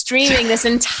that he's streaming this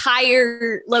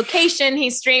entire location,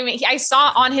 I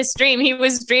saw on his stream, he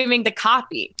was streaming the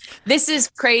copy. This is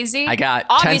crazy. I got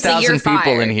 10,000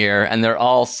 people in here, and they're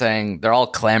all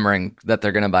clamoring that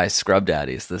they're going to buy Scrub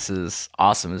Daddies. This is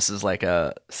awesome. This is like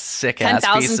a sick ass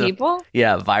piece 10,000 people?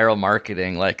 Yeah, viral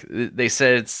marketing. Like they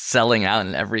said, it's selling out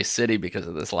in every city because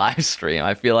of this live stream.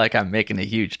 I feel like I'm making a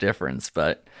huge difference,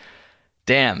 but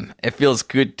damn, it feels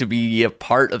good to be a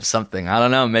part of something. I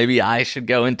don't know. Maybe I should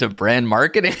go into brand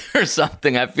marketing or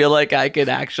something. I feel like I could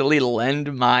actually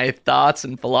lend my thoughts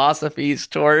and philosophies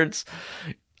towards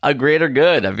a greater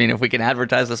good. I mean, if we can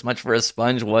advertise this much for a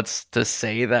sponge, what's to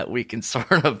say that we can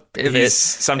sort of pivot?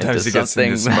 Sometimes he gets in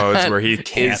these modes where he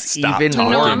can't stop even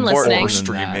talking I'm listening. or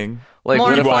streaming. Like,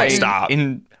 What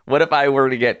if I were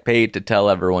to get paid to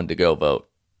tell everyone to go vote?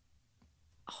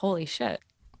 Holy shit.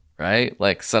 Right?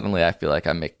 Like, suddenly I feel like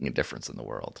I'm making a difference in the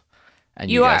world.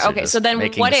 And you guys are. Okay, just so then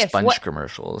making what if? sponge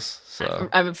commercials. So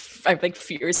I'm like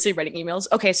furiously writing emails.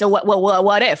 Okay, so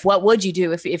what if? What would you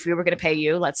do if we were going to pay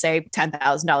you, let's say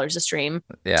 $10,000 a stream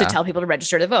to tell people to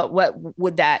register to vote? What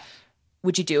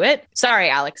would you do it?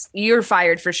 Sorry, Alex, you're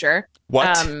fired for sure.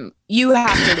 What? You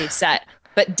have to leave set.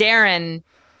 But Darren,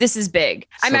 this is big.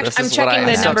 I'm checking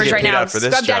the numbers right now.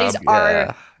 Scrub Daddies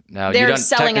are. No, they're you don't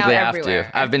selling out technically have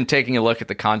everywhere. to. I've been taking a look at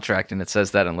the contract, and it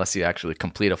says that unless you actually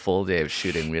complete a full day of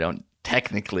shooting, we don't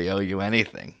technically owe you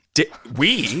anything.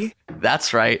 We?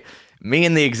 That's right. Me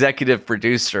and the executive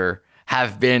producer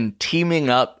have been teaming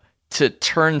up to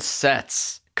turn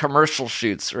sets, commercial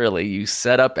shoots, really. You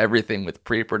set up everything with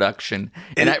pre-production,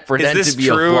 and I pretend to be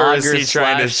a vlogger. Or is he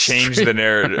trying to change the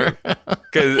narrative?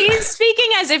 He's speaking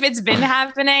as if it's been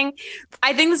happening.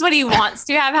 I think that's what he wants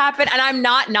to have happen, and I'm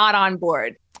not on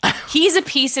board. He's a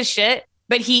piece of shit,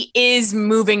 but he is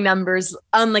moving numbers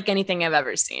unlike anything I've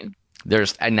ever seen.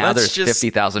 There's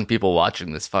 50,000 people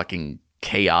watching this fucking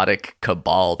chaotic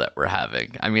cabal that we're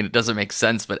having. I mean, it doesn't make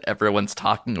sense, but everyone's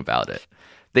talking about it.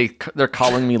 They're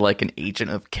calling me like an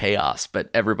agent of chaos, but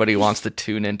everybody wants to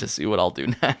tune in to see what I'll do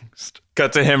next.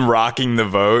 Cut to him rocking the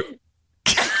vote.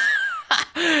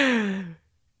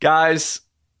 Guys,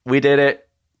 we did it.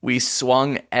 We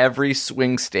swung every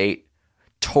swing state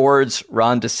towards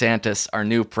Ron DeSantis, our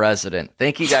new president.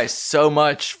 Thank you guys so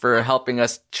much for helping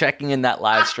us, checking in that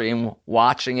live stream,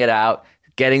 watching it out,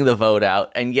 getting the vote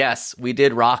out. And yes, we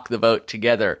did rock the vote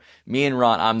together. Me and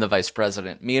Ron, I'm the vice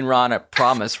president. Me and Ron, I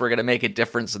promise we're going to make a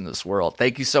difference in this world.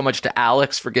 Thank you so much to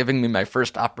Alex for giving me my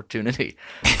first opportunity.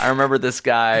 I remember this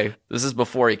guy, this is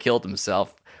before he killed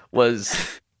himself, was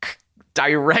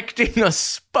directing a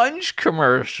sponge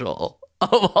commercial.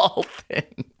 Of all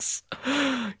things.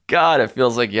 God, it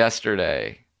feels like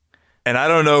yesterday. And I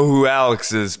don't know who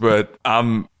Alex is, but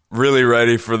I'm really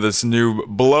ready for this new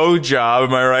blow job.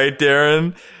 Am I right,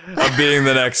 Darren? Of being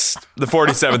the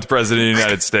 47th president of the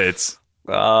United States.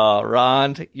 Oh,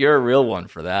 Ron, you're a real one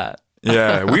for that.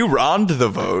 Yeah, we Ron'd the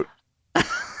vote.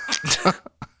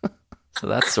 So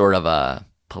that's sort of a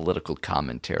political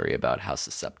commentary about how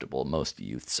susceptible most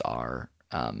youths are.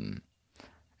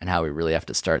 And how we really have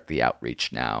to start the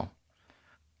outreach now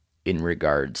in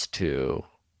regards to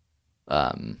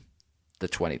the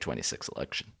 2026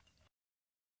 election.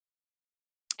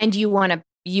 And you want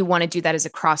to do that as a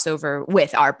crossover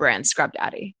with our brand, Scrub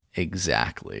Daddy.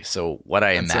 Exactly. So what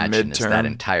I imagine is that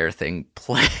entire thing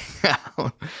playing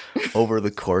out over the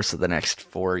course of the next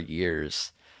 4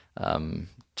 years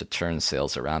to turn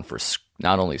sales around for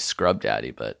not only Scrub Daddy,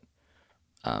 but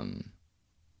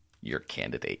your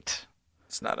candidate.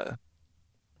 It's not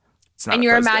and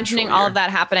you're imagining all of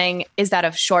that happening. Is that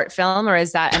a short film or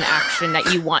is that an action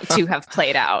that you want to have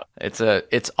played out? This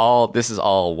is all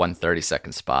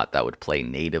 130-second spot that would play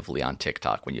natively on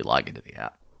TikTok when you log into the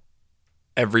app.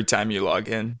 Every time you log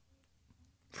in?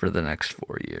 For the next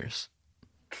 4 years.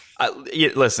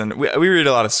 Listen, we read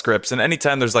a lot of scripts, and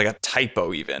anytime there's like a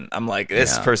typo even, I'm like,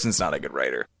 this person's not a good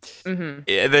writer.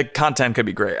 Mm-hmm. The content could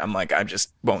be great. I'm like, I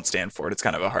just won't stand for it. It's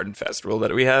kind of a hard and fast rule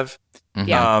that we have. Mm-hmm.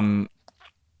 Yeah.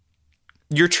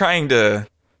 You're trying to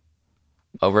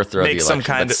overthrow the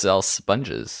election, but sell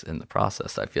sponges in the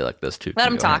process. I feel like those two. Let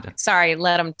them talk. Sorry,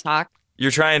 let them talk.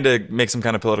 You're trying to make some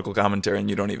kind of political commentary, and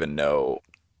you don't even know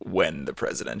when the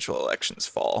presidential elections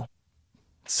fall.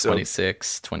 So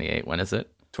 26, 28. When is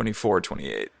it? 24,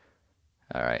 28.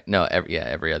 All right. No,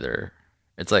 every other.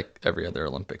 It's like every other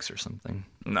Olympics or something.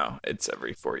 No, it's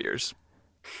every 4 years.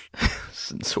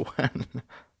 Since when?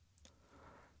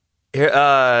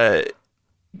 Here,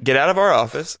 get out of our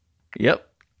office. Yep.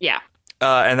 Yeah.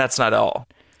 And that's not all.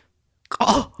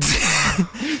 Oh.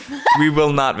 We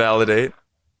will not validate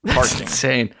parking. That's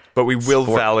insane. But we will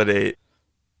validate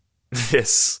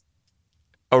this,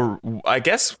 I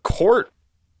guess, court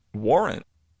warrant.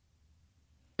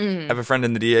 I have a friend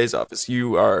in the DA's office.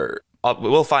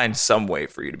 We'll find some way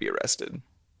for you to be arrested.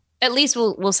 At least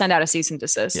we'll send out a cease and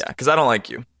desist. Yeah, because I don't like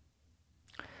you.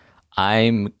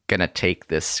 I'm going to take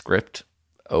this script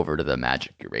over to the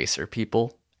Magic Eraser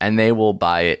people, and they will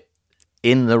buy it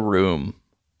in the room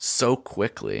so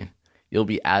quickly, you'll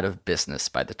be out of business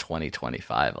by the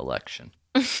 2025 election.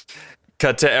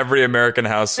 Cut to every American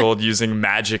household using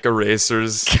magic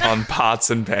erasers on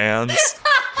pots and pans.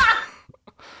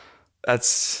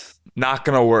 That's not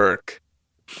going to work.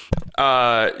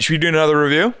 Should we do another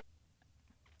review?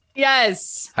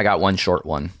 Yes. I got one short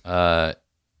one. It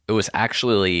was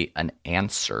actually an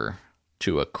answer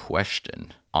to a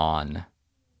question on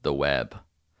the web.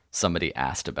 Somebody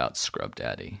asked about Scrub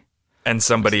Daddy. And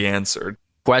somebody answered.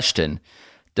 Question: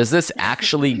 does this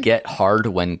actually get hard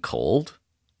when cold?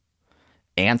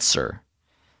 Answer: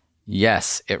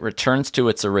 yes, it returns to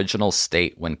its original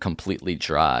state when completely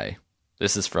dry.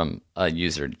 This is from a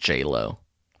user, JLo.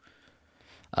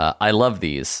 I love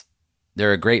these.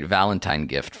 They're a great Valentine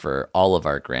gift for all of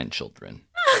our grandchildren.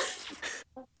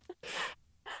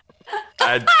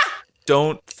 I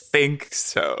don't think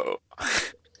so.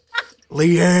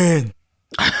 Leanne.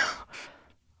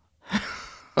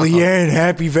 Leanne,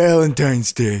 happy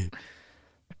Valentine's Day.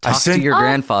 Talk to your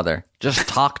grandfather. Just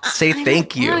talk. Say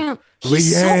thank you.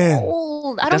 He's Leanne. so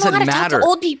old. I don't know how to talk to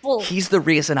old people. He's the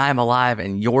reason I'm alive,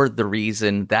 and you're the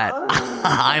reason that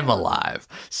I'm alive.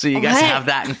 So you guys have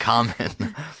that in common.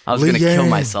 I was going to kill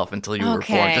myself until you were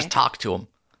born. Just talk to him.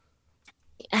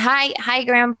 Hi,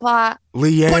 Grandpa.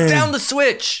 Leanne. Put down the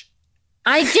switch.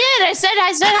 I did. I said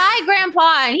hi,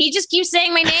 Grandpa, and he just keeps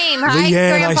saying my name. Hi,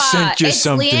 Leanne, Grandpa. I sent you it's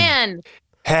something. Leanne.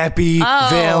 Happy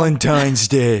Valentine's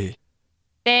Day.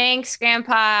 Thanks,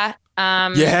 Grandpa.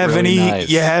 You have really any? nice.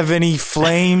 You have any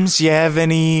flames? You have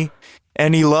any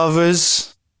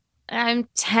lovers? I'm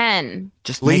 10.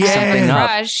 Just make Leanne. something up.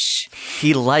 Crush.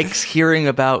 He likes hearing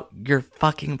about your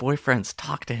fucking boyfriends.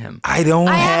 Talk to him. I don't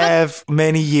have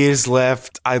many years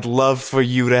left. I'd love for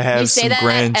you to have You say some that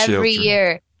grandchildren. every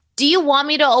year. Do you want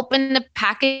me to open the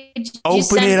package?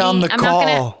 Open it on the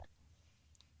call.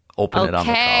 Open it on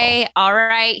the call. Okay, all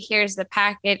right. Here's the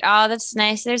package. Oh, that's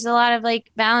nice. There's a lot of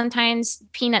like Valentine's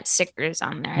peanut stickers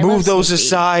on there. I Move love those Snoopy.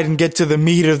 aside and get to the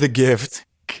meat of the gift.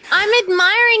 I'm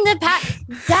admiring the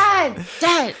Dad.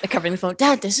 I'm covering the phone.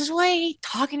 Dad, this is why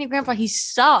talking to Grandpa, he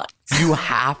sucks. You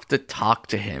have to talk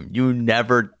to him. You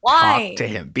never Why? talk to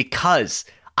him because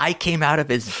I came out of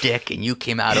his dick and you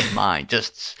came out of mine.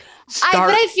 Just start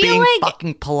but I feel being like-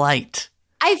 fucking polite.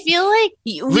 I feel like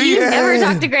you never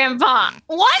talk to Grandpa.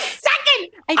 1 second.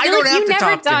 I feel don't like have you to never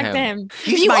talk to talk him. to him.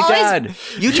 He's You my always- dad.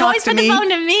 You talk always to put me. the phone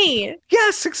to me.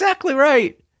 Yes, exactly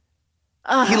right.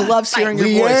 He loves hearing your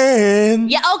voice. Leanne.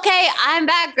 Yeah, okay. I'm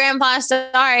back, Grandpa.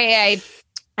 Sorry,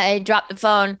 I dropped the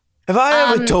phone. Have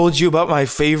I ever told you about my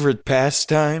favorite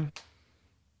pastime?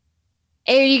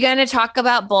 Are you going to talk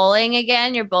about bowling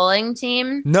again, your bowling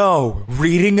team? No,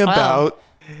 reading about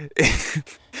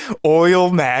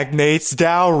oil magnates'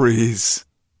 dowries.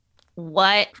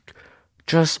 What?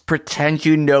 Just pretend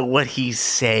you know what he's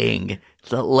saying.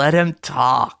 Let him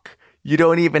talk. You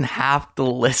don't even have to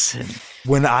listen.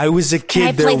 When I was a I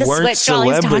kid, play there the weren't switch while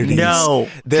he's talking? celebrities. No,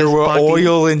 there just were fucking-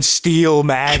 oil and steel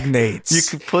magnates. You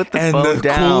could put the and phone the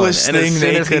down. coolest and as thing soon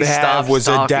they as he could have stops was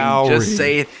a talking, dowry. Just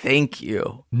say thank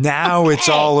you. Now it's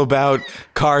all about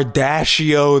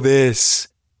Kardashian this,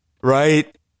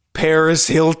 right? Paris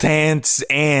Hilton's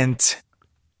aunt.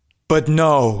 But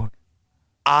no,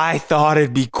 I thought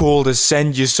it'd be cool to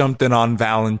send you something on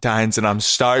Valentine's, and I'm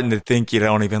starting to think you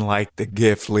don't even like the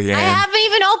gift, Leanne. I haven't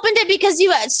even opened it because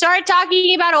you started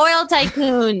talking about oil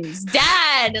tycoons.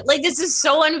 Dad, like this is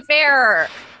so unfair.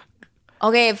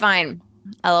 Okay, fine.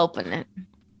 I'll open it.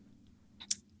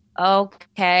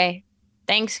 Okay.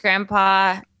 Thanks,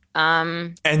 Grandpa.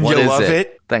 and What you is love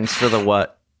it? Thanks for the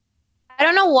what? I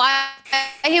don't know why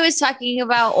he was talking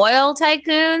about oil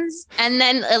tycoons and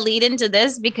then a lead into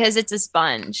this because it's a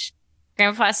sponge.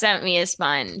 Grandpa sent me a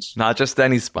sponge. Not just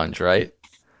any sponge, right?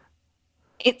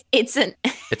 It's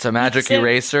a magic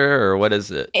eraser, or what is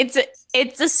it? It's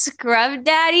a scrub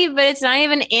daddy, but it's not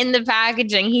even in the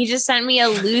packaging. He just sent me a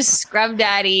loose scrub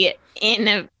daddy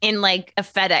in like a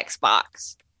FedEx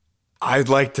box. I'd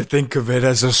like to think of it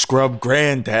as a scrub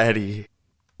granddaddy.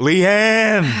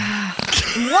 Leanne!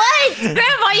 What?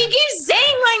 Grandpa, you keep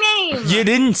saying my name. You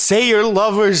didn't say your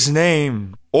lover's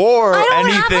name or I don't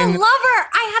anything. have a lover.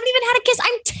 I haven't even had a kiss.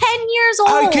 I'm 10 years old.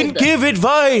 I can give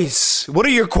advice. What are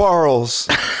your quarrels?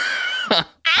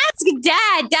 Ask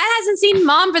Dad. Dad hasn't seen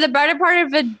Mom for the better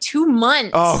part of 2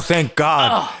 months. Oh, thank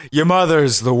God. Your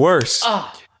mother's the worst.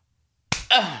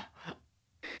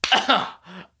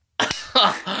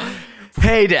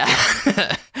 Hey,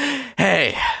 Dad.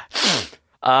 Hey.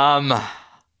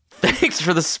 Thanks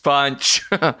for the sponge.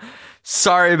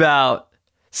 Sorry about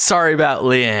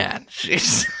Leanne.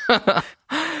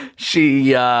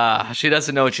 She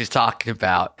doesn't know what she's talking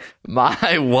about.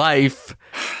 My wife,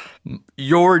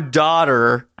 your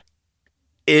daughter,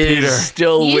 is Peter.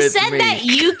 still You with said me. that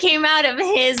you came out of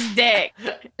his dick.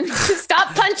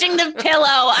 Stop punching the pillow.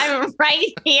 I'm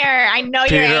right here. I know you're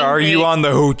Peter, angry. are you on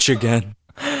the hooch again?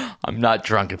 I'm not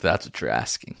drunk if that's what you're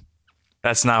asking.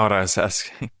 That's not what I was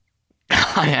asking.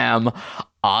 I am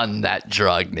on that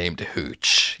drug named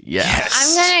Hooch. Yes.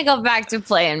 I'm going to go back to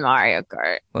playing Mario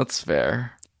Kart. That's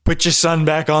fair. Put your son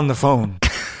back on the phone.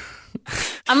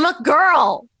 I'm a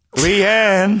girl.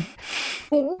 Leanne,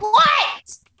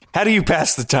 What? how do you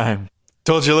pass the time?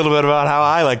 Told you a little bit about how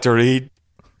I like to read.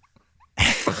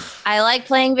 I like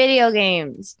playing video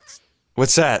games.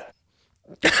 What's that?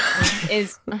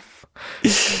 Is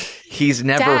He's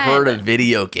never Dad. heard of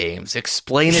video games.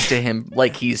 Explain it to him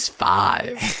like he's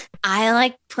 5. I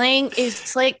like playing.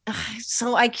 It's like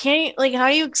so I can't like. How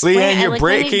do you explain? Leanne, I you're like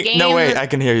playing breaking. games No, wait, with- I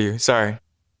can hear you. Sorry.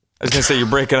 I was gonna say you're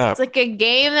breaking up. It's like a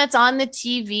game that's on the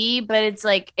TV, but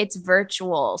it's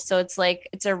virtual. So it's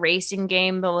a racing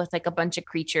game, but with like a bunch of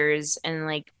creatures, and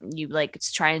like you like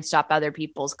try and stop other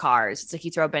people's cars. It's like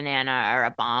you throw a banana or a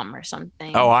bomb or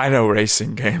something. Oh, I know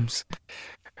racing games.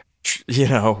 You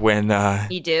know when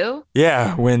you do?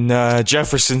 Yeah, when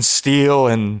Jefferson Steel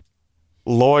and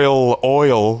Loyal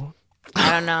Oil.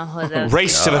 I don't know who those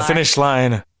race to the finish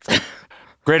line.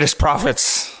 Greatest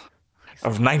profits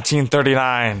of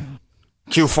 1939.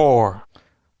 Q4.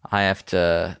 I have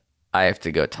to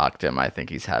go talk to him. I think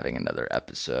he's having another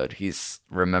episode. He's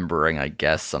remembering, I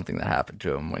guess, something that happened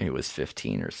to him when he was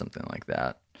 15 or something like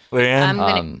that.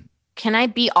 Leanne? Can I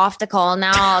be off the call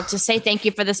now? I'll just say thank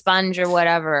you for the sponge or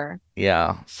whatever.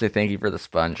 Yeah, say thank you for the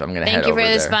sponge. I'm going to head Thank you over for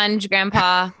the there. sponge,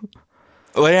 Grandpa.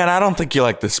 Leanne, I don't think you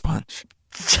like the sponge.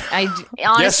 Honestly,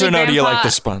 yes or no, Grandpa, do you like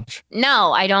the sponge?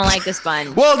 No, I don't like the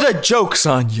sponge. Well, the joke's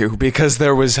on you because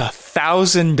there was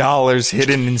 $1,000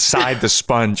 hidden inside the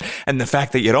sponge. And the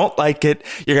fact that you don't like it,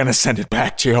 you're going to send it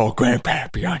back to your old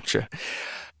grandpappy, aren't you?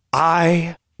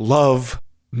 I love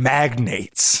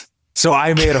magnates. So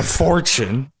I made a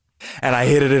fortune and I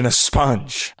hid it in a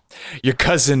sponge. Your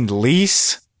cousin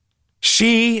Lise,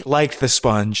 she liked the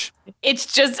sponge.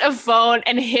 It's just a phone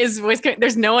and his voice.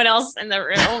 There's no one else in the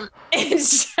room.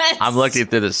 It's just... I'm looking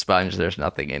through the sponge. There's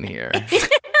nothing in here.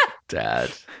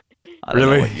 Dad. I don't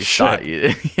really? know what you thought.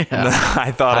 Yeah. No,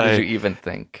 I thought How did you even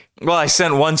think? Well, I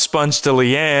sent one sponge to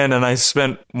Leanne and I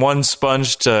spent one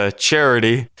sponge to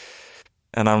Charity.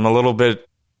 And I'm a little bit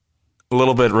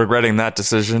regretting that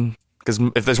decision. Because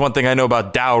if there's one thing I know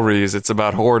about dowries, it's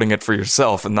about hoarding it for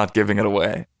yourself and not giving it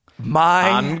away.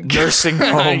 My nursing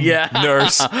home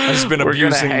nurse has been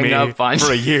abusing me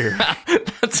for a year.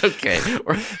 That's okay.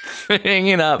 We're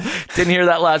hanging up. Didn't hear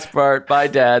that last part. Bye,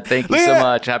 Dad. Thank you so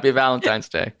much. Happy Valentine's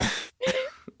Day.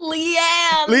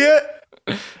 Leanne.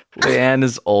 Leanne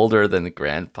is older than the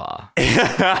grandpa.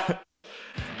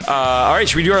 All right,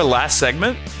 should we do our last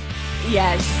segment?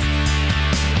 Yes.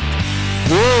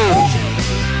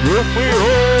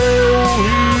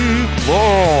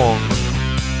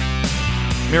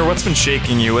 Amir, what's been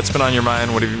shaking you? What's been on your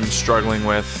mind? What have you been struggling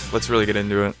with? Let's really get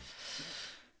into it.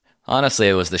 Honestly,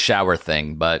 it was the shower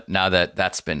thing, but now that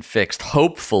that's been fixed,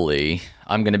 hopefully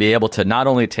I'm going to be able to not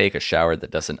only take a shower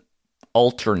that doesn't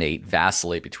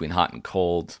vacillate between hot and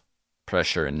cold,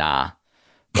 pressure and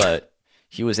but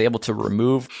he was able to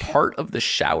remove part of the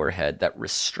shower head that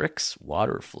restricts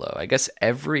water flow. I guess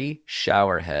every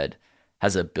shower head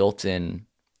has a built-in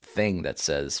thing that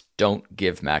says don't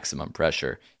give maximum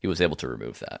pressure. He was able to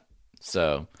remove that.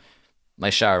 So my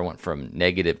shower went from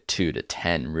 -2 to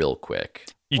 10 real quick.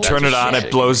 You turn it on,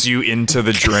 it blows you into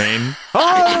the drain.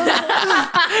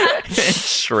 It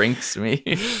shrinks me.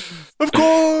 Of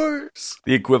course.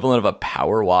 The equivalent of a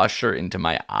power washer into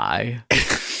my eye.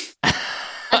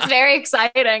 That's very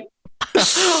exciting.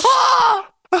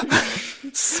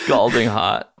 Scalding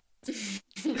hot.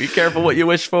 Be careful what you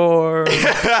wish for.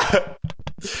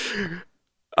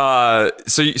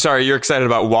 Sorry, you're excited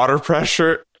about water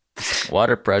pressure?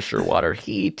 Water pressure, water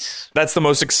heat. That's the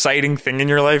most exciting thing in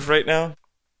your life right now?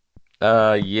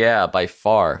 Yeah, by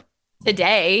far.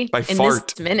 Today, by in fart.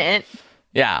 this minute.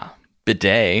 Yeah,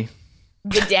 bidet.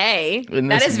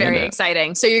 That is very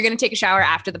exciting. So you're going to take a shower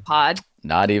after the pod?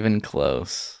 Not even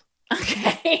close.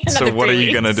 Okay. So what are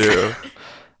you going to do?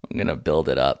 I'm going to build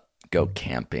it up, go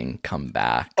camping, come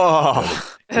back, go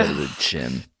to the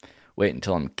gym. Wait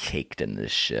until I'm caked in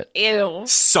this shit. Ew.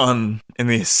 Sun in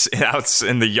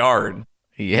the yard.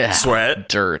 Yeah. Sweat.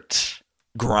 Dirt.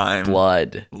 Grime.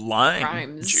 Blood. Lime.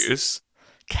 Grimes. Juice.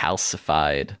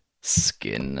 Calcified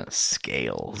skin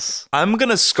scales. I'm going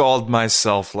to scald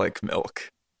myself like milk.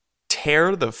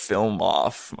 Tear the film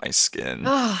off my skin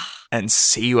and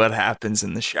see what happens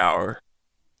in the shower.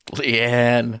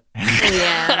 Leanne.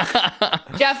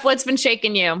 Jeff, what's been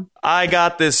shaking you? I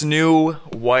got this new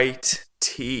white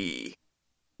tee.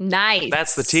 Nice.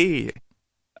 That's the tee.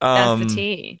 That's the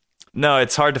tee. No,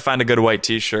 it's hard to find a good white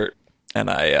t-shirt. And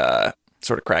I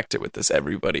sort of cracked it with this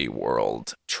Everybody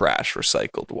World trash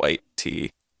recycled white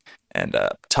tee. And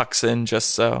tucks in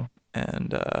just so.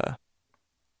 And are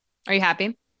you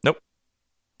happy? Nope.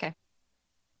 Okay.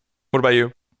 What about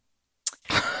you?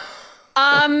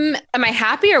 Am I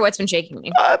happy or what's been shaking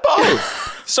me?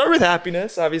 Both. Start with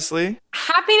happiness, obviously.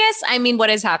 Happiness? I mean, what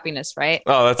is happiness, right?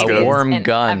 Oh, that's good. A warm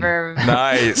gun.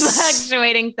 Nice.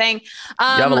 Fluctuating thing. You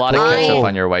have a lot of ketchup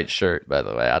on your white shirt, by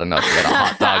the way. I don't know if you got a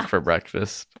hot dog for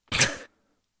breakfast.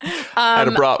 I'd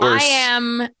have brought worse.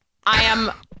 I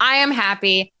am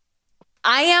happy.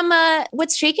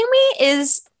 What's shaking me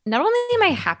is not only am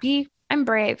I happy, I'm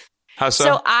brave. How so?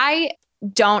 So I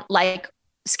don't like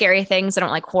scary things. I don't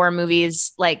like horror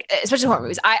movies, like especially horror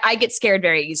movies. I get scared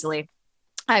very easily.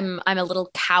 I'm a little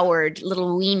coward,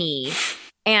 little weenie.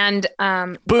 And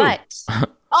but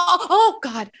oh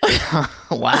god.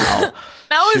 Wow.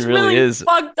 That was really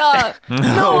fucked up.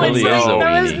 No, really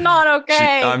that was not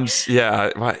okay.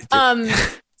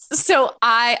 So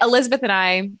Elizabeth and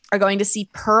I are going to see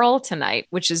Pearl tonight,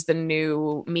 which is the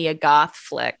new Mia Goth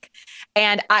flick.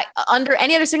 And under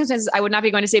any other circumstances, I would not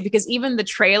be going to see it because even the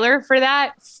trailer for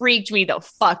that freaked me the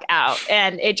fuck out.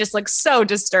 And it just looks so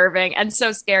disturbing and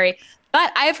so scary.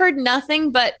 But I've heard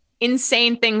nothing but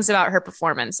insane things about her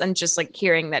performance and just like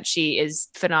hearing that she is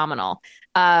phenomenal.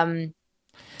 And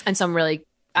so you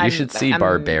should see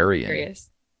Barbarian. Curious.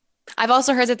 I've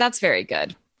also heard that that's very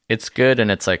good. It's good and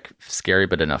it's like scary,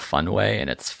 but in a fun way, and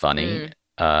it's funny.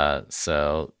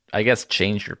 So I guess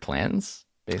change your plans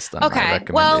based on my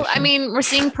recommendation. Well, I mean, we're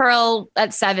seeing Pearl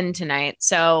at 7 tonight,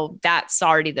 so that's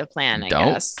already the plan, I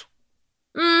guess.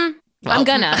 Well, I'm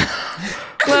gonna.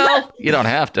 Well, you don't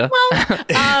have to.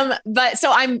 But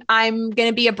so I'm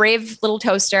gonna be a brave little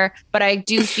toaster, but I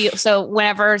do feel so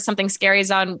whenever something scary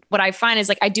is on, what I find is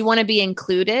like I do want to be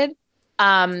included.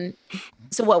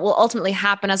 So what will ultimately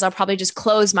happen is I'll probably just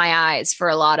close my eyes for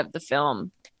a lot of the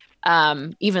film.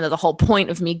 Even though the whole point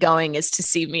of me going is to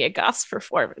see Mia Goth's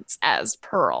performance as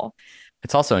Pearl.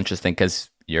 It's also interesting because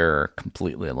you're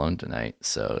completely alone tonight.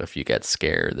 So if you get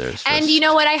scared, there's and you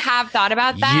know what? I have thought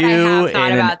about that. You in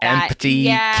an empty,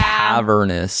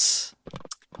 cavernous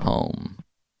home.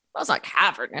 Well, it's not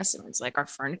cavernous. It's like our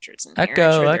furniture's in here.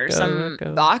 There's some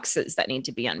boxes that need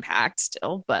to be unpacked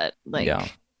still, but like,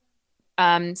 So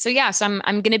I'm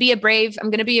gonna be a brave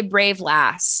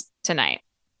lass tonight.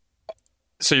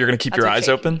 So you're gonna keep your eyes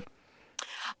open?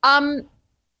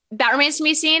 That remains to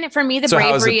be seen. For me, the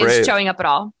bravery is showing up at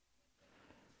all.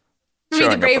 For me,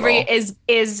 the bravery is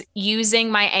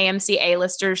using my AMC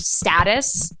A-lister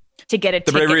status to get a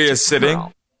ticket. The bravery is sitting.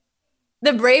 Pearl.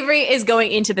 The bravery is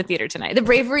going into the theater tonight. The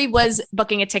bravery was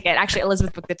booking a ticket. Actually,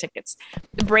 Elizabeth booked the tickets.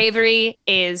 The bravery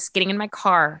is getting in my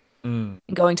car and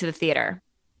going to the theater.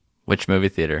 Which movie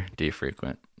theater do you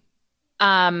frequent?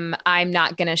 I'm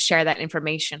not going to share that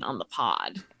information on the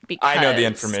pod. Because I know the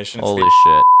information. Holy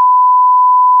shit.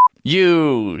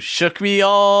 You shook me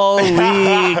all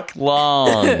week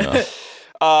long.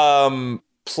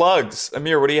 Plugs.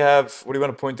 Amir, what do you have? What do you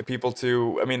want to point the people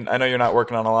to? I mean, I know you're not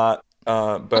working on a lot,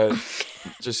 but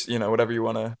just, whatever you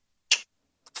want to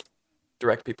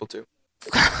direct people to.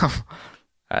 I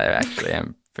actually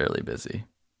am fairly busy.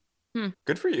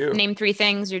 Good for you. Name 3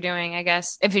 things you're doing, I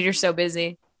guess, if you're so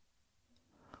busy.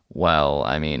 Well,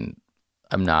 I mean,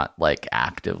 I'm not like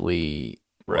actively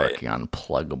working on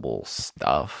pluggable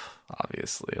stuff.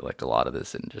 Obviously, like a lot of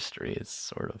this industry is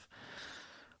sort of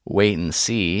wait and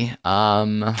see.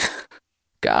 God,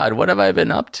 what have I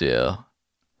been up to?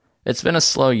 It's been a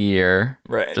slow year,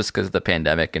 right? Just because the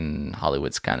pandemic and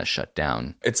Hollywood's kind of shut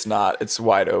down. It's not. It's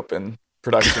wide open.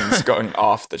 Production's going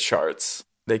off the charts.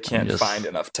 They can't find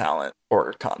enough talent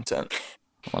or content.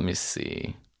 Let me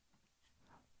see.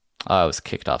 Oh, I was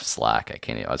kicked off Slack. I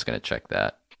was going to check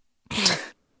that.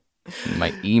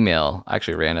 My email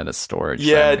actually ran out of storage.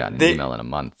 So I haven't gotten an email in a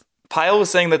month. Pyle was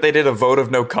saying that they did a vote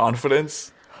of no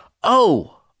confidence.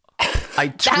 Oh, I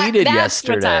tweeted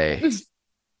yesterday.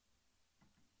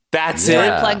 That's it. Do you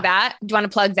want to plug that? Do you want to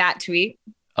plug that tweet?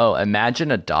 Oh,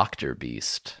 imagine a Dr.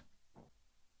 Beast.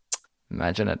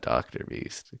 Imagine a Dr.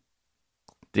 Beast.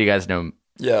 Do you guys know?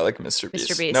 Yeah, like Mr.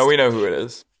 Beast. No, we know who it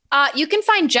is. You can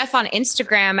find Jeff on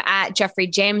Instagram at Jeffrey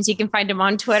James. You can find him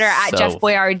on Twitter at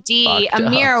JeffBoyRD.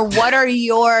 Amir, what are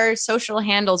your social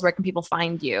handles? Where can people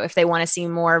find you if they want to see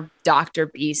more Dr.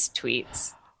 Beast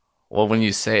tweets? Well, when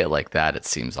you say it like that, it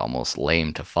seems almost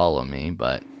lame to follow me,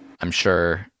 but I'm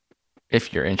sure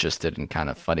if you're interested in kind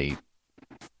of funny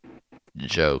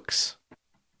jokes,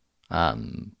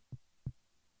 find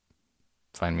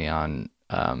me on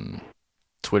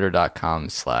twitter.com/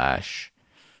 I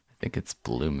think it's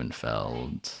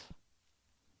Blumenfeld.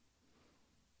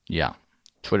 Yeah.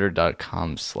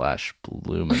 Twitter.com/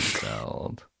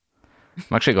 Blumenfeld. I'm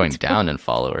actually going down in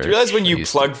followers. Do you realize when you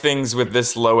plug things with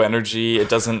this low energy, it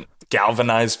doesn't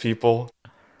galvanize people?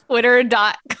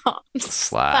 Twitter.com/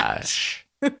 This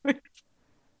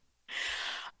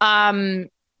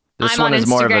I'm one on is Instagram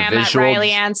more of a visual. at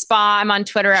Riley Ann Spa. I'm on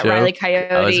Twitter at Riley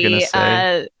Coyote. I was going to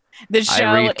say. The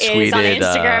show is on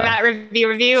Instagram at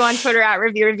Review, on Twitter at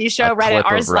Review Show, Reddit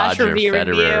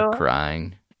r/Review.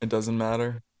 Crying. It doesn't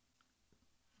matter.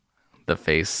 The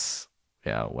face,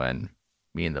 when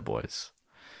me and the boys.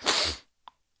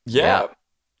 Yeah.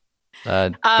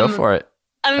 Go for it.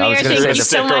 Amir, thank you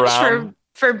so much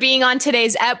for being on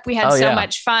today's ep. We had so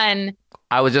much fun.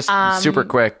 I was just super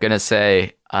quick going to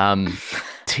say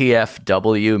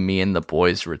TFW, me and the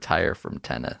boys retire from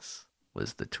tennis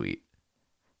was the tweet.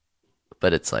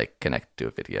 But it's like connected to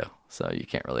a video. So you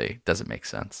can't really, doesn't make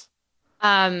sense.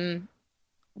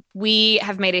 We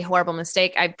have made a horrible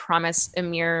mistake. I promise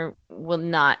Amir will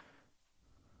not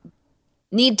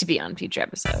need to be on future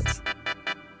episodes.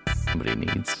 Somebody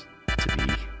needs to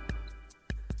be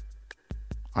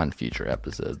on future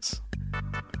episodes.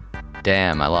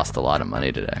 Damn, I lost a lot of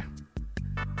money today.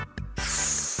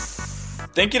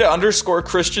 Thank you to _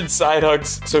 Christian side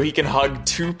hugs so he can hug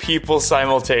 2 people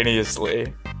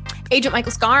simultaneously. Agent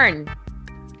Michael Scarn.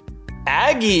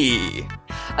 Aggie.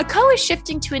 Ako is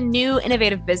shifting to a new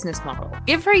innovative business model.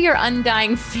 Give her your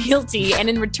undying fealty, and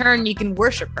in return, you can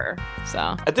worship her.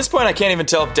 So at this point, I can't even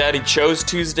tell if Daddy chose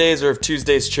Tuesdays or if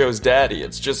Tuesdays chose Daddy.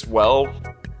 It's just, well,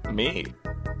 me.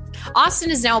 Austin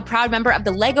is now a proud member of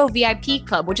the Lego VIP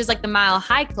Club, which is like the Mile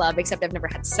High Club, except I've never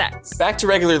had sex. Back to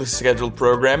regularly scheduled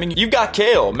programming. You've got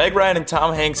Kale. Meg Ryan and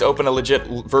Tom Hanks open a legit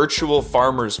virtual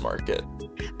farmer's market.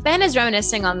 Ben is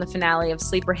reminiscing on the finale of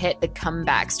sleeper hit The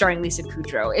Comeback, starring Lisa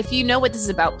Kudrow. If you know what this is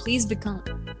about, please become.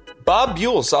 Bob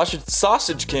Buell,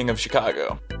 sausage king of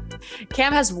Chicago.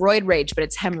 Cam has roid rage, but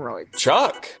it's hemorrhoids.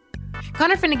 Chuck.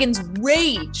 Connor Finnegan's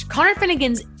rage. Connor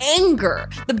Finnegan's anger.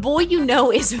 The boy you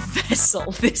know is a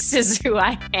vessel. This is who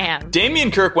I am. Damien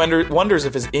Kirk wonders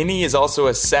if his innie is also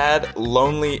a sad,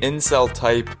 lonely incel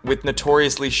type with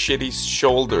notoriously shitty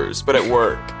shoulders, but at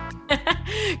work.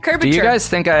 Curvature. Do you guys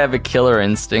think I have a killer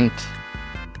instinct?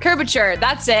 Curvature,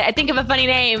 that's it. I think of a funny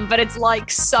name, but it's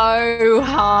like so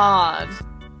hard.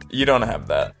 You don't have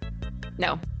that.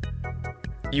 No.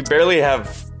 You barely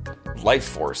have life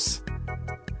force.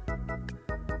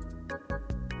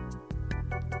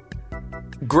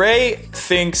 Gray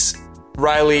thinks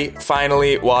Riley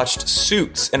finally watched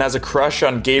Suits and has a crush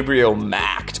on Gabriel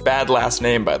Macht. Bad last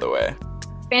name, by the way.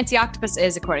 Fancy Octopus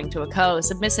is, according to Ako,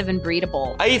 submissive and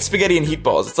breedable. I eat spaghetti and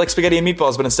meatballs. It's like spaghetti and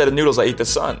meatballs, but instead of noodles, I eat the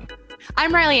sun.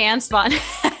 I'm Riley Anspawn.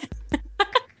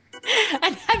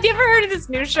 Have you ever heard of this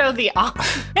new show, The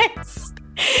Office?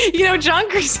 You know, John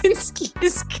Krasinski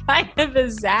is kind of a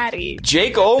zaddy.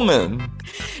 Jake Ullman.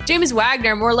 James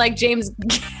Wagner, more like James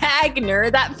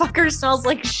Gagner. That fucker smells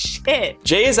like shit.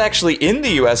 Jay is actually in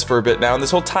the US for a bit now, and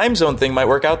this whole time zone thing might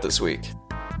work out this week.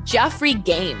 Jeffrey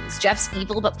Games, Jeff's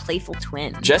evil but playful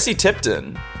twin. Jesse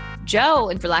Tipton. Joe,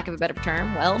 and for lack of a better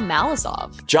term, well,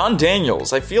 Malisov. John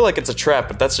Daniels. I feel like it's a trap,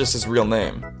 but that's just his real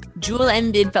name. Jewel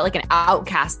Ended felt like an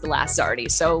outcast the last Zardy,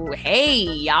 so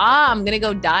hey, I'm gonna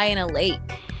go die in a lake.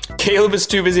 Caleb is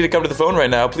too busy to come to the phone right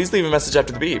now. Please leave a message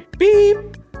after the beep. Beep.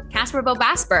 Casper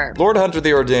Bobasper. Lord Hunter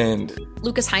the Ordained.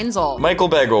 Lucas Heinzel. Michael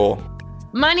Bagel.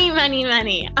 Money, money,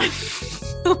 money.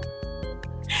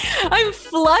 I'm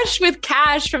flush with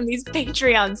cash from these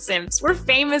Patreon simps. We're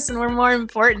famous and we're more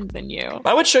important than you.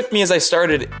 What shook me as I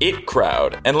started It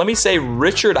Crowd, and let me say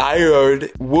Richard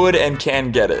Iod would and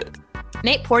can get it.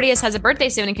 Nate Porteous has a birthday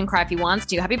soon and can cry if he wants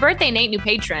to. Happy birthday, Nate, new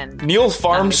patron. Neil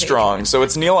Farmstrong, so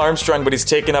it's Neil Armstrong, but he's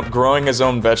taken up growing his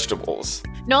own vegetables.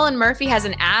 Nolan Murphy has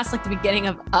an ass like the beginning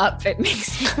of Up. It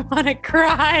makes me want to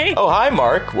cry. Oh, hi,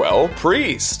 Mark. Well,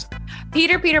 priest.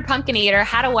 Peter Pumpkin Eater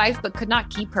had a wife but could not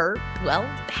keep her, well,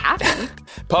 happy.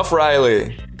 Puff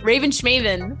Riley. Raven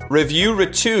Schmaven. Review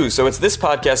Ritu, so it's this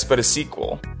podcast but a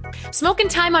sequel. Smokin'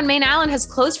 Time on Main Island has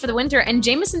closed for the winter, and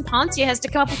Jameson Ponce has to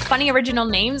come up with funny original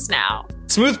names now.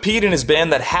 Smooth Pete and his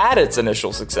band that had its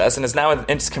initial success and is now in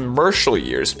its commercial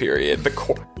years period.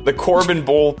 The Corbin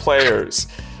Bowl Players.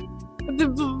 The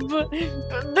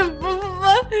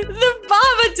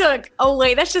Babadook. Oh,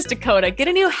 wait, that's just Dakota. Get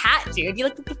a new hat, dude. You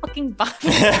look like the fucking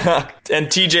Babadook. And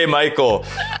TJ Michael.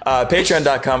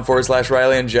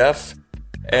 Patreon.com/Riley and Jeff.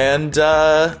 And we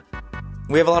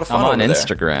have a lot of fun I'm on over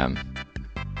Instagram.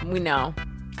 We know.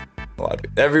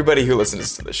 Everybody who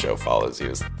listens to the show follows you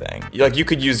is the thing. You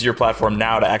could use your platform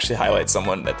now to actually highlight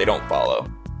someone that they don't follow.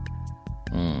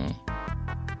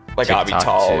 Like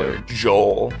Avital or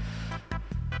Joel.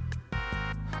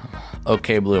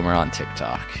 Okay, Bloomer on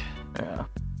TikTok. Yeah.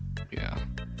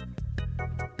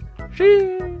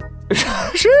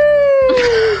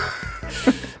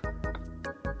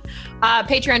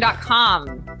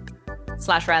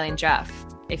 Patreon.com/Riley and Jeff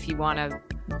if you want to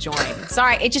join.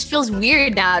 Sorry, it just feels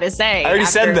weird now to say. I already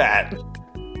said that.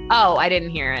 Oh, I didn't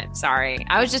hear it. Sorry.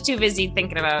 I was just too busy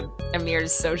thinking about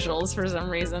Amir's socials for some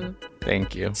reason.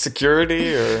 Thank you.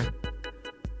 Security or...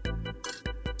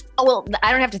 Oh, well,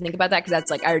 I don't have to think about that because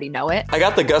that's I already know it. I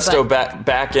got the Gusto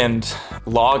back-end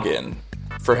login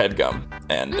for HeadGum,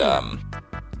 and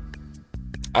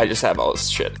I just have all this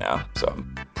shit now, so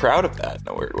I'm proud of that in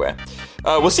a weird way.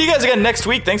 We'll see you guys again next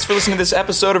week. Thanks for listening to this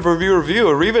episode of Review.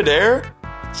 Arrivederci.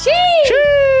 Sheesh.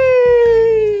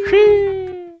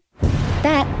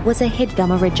 That was a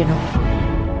HeadGum original.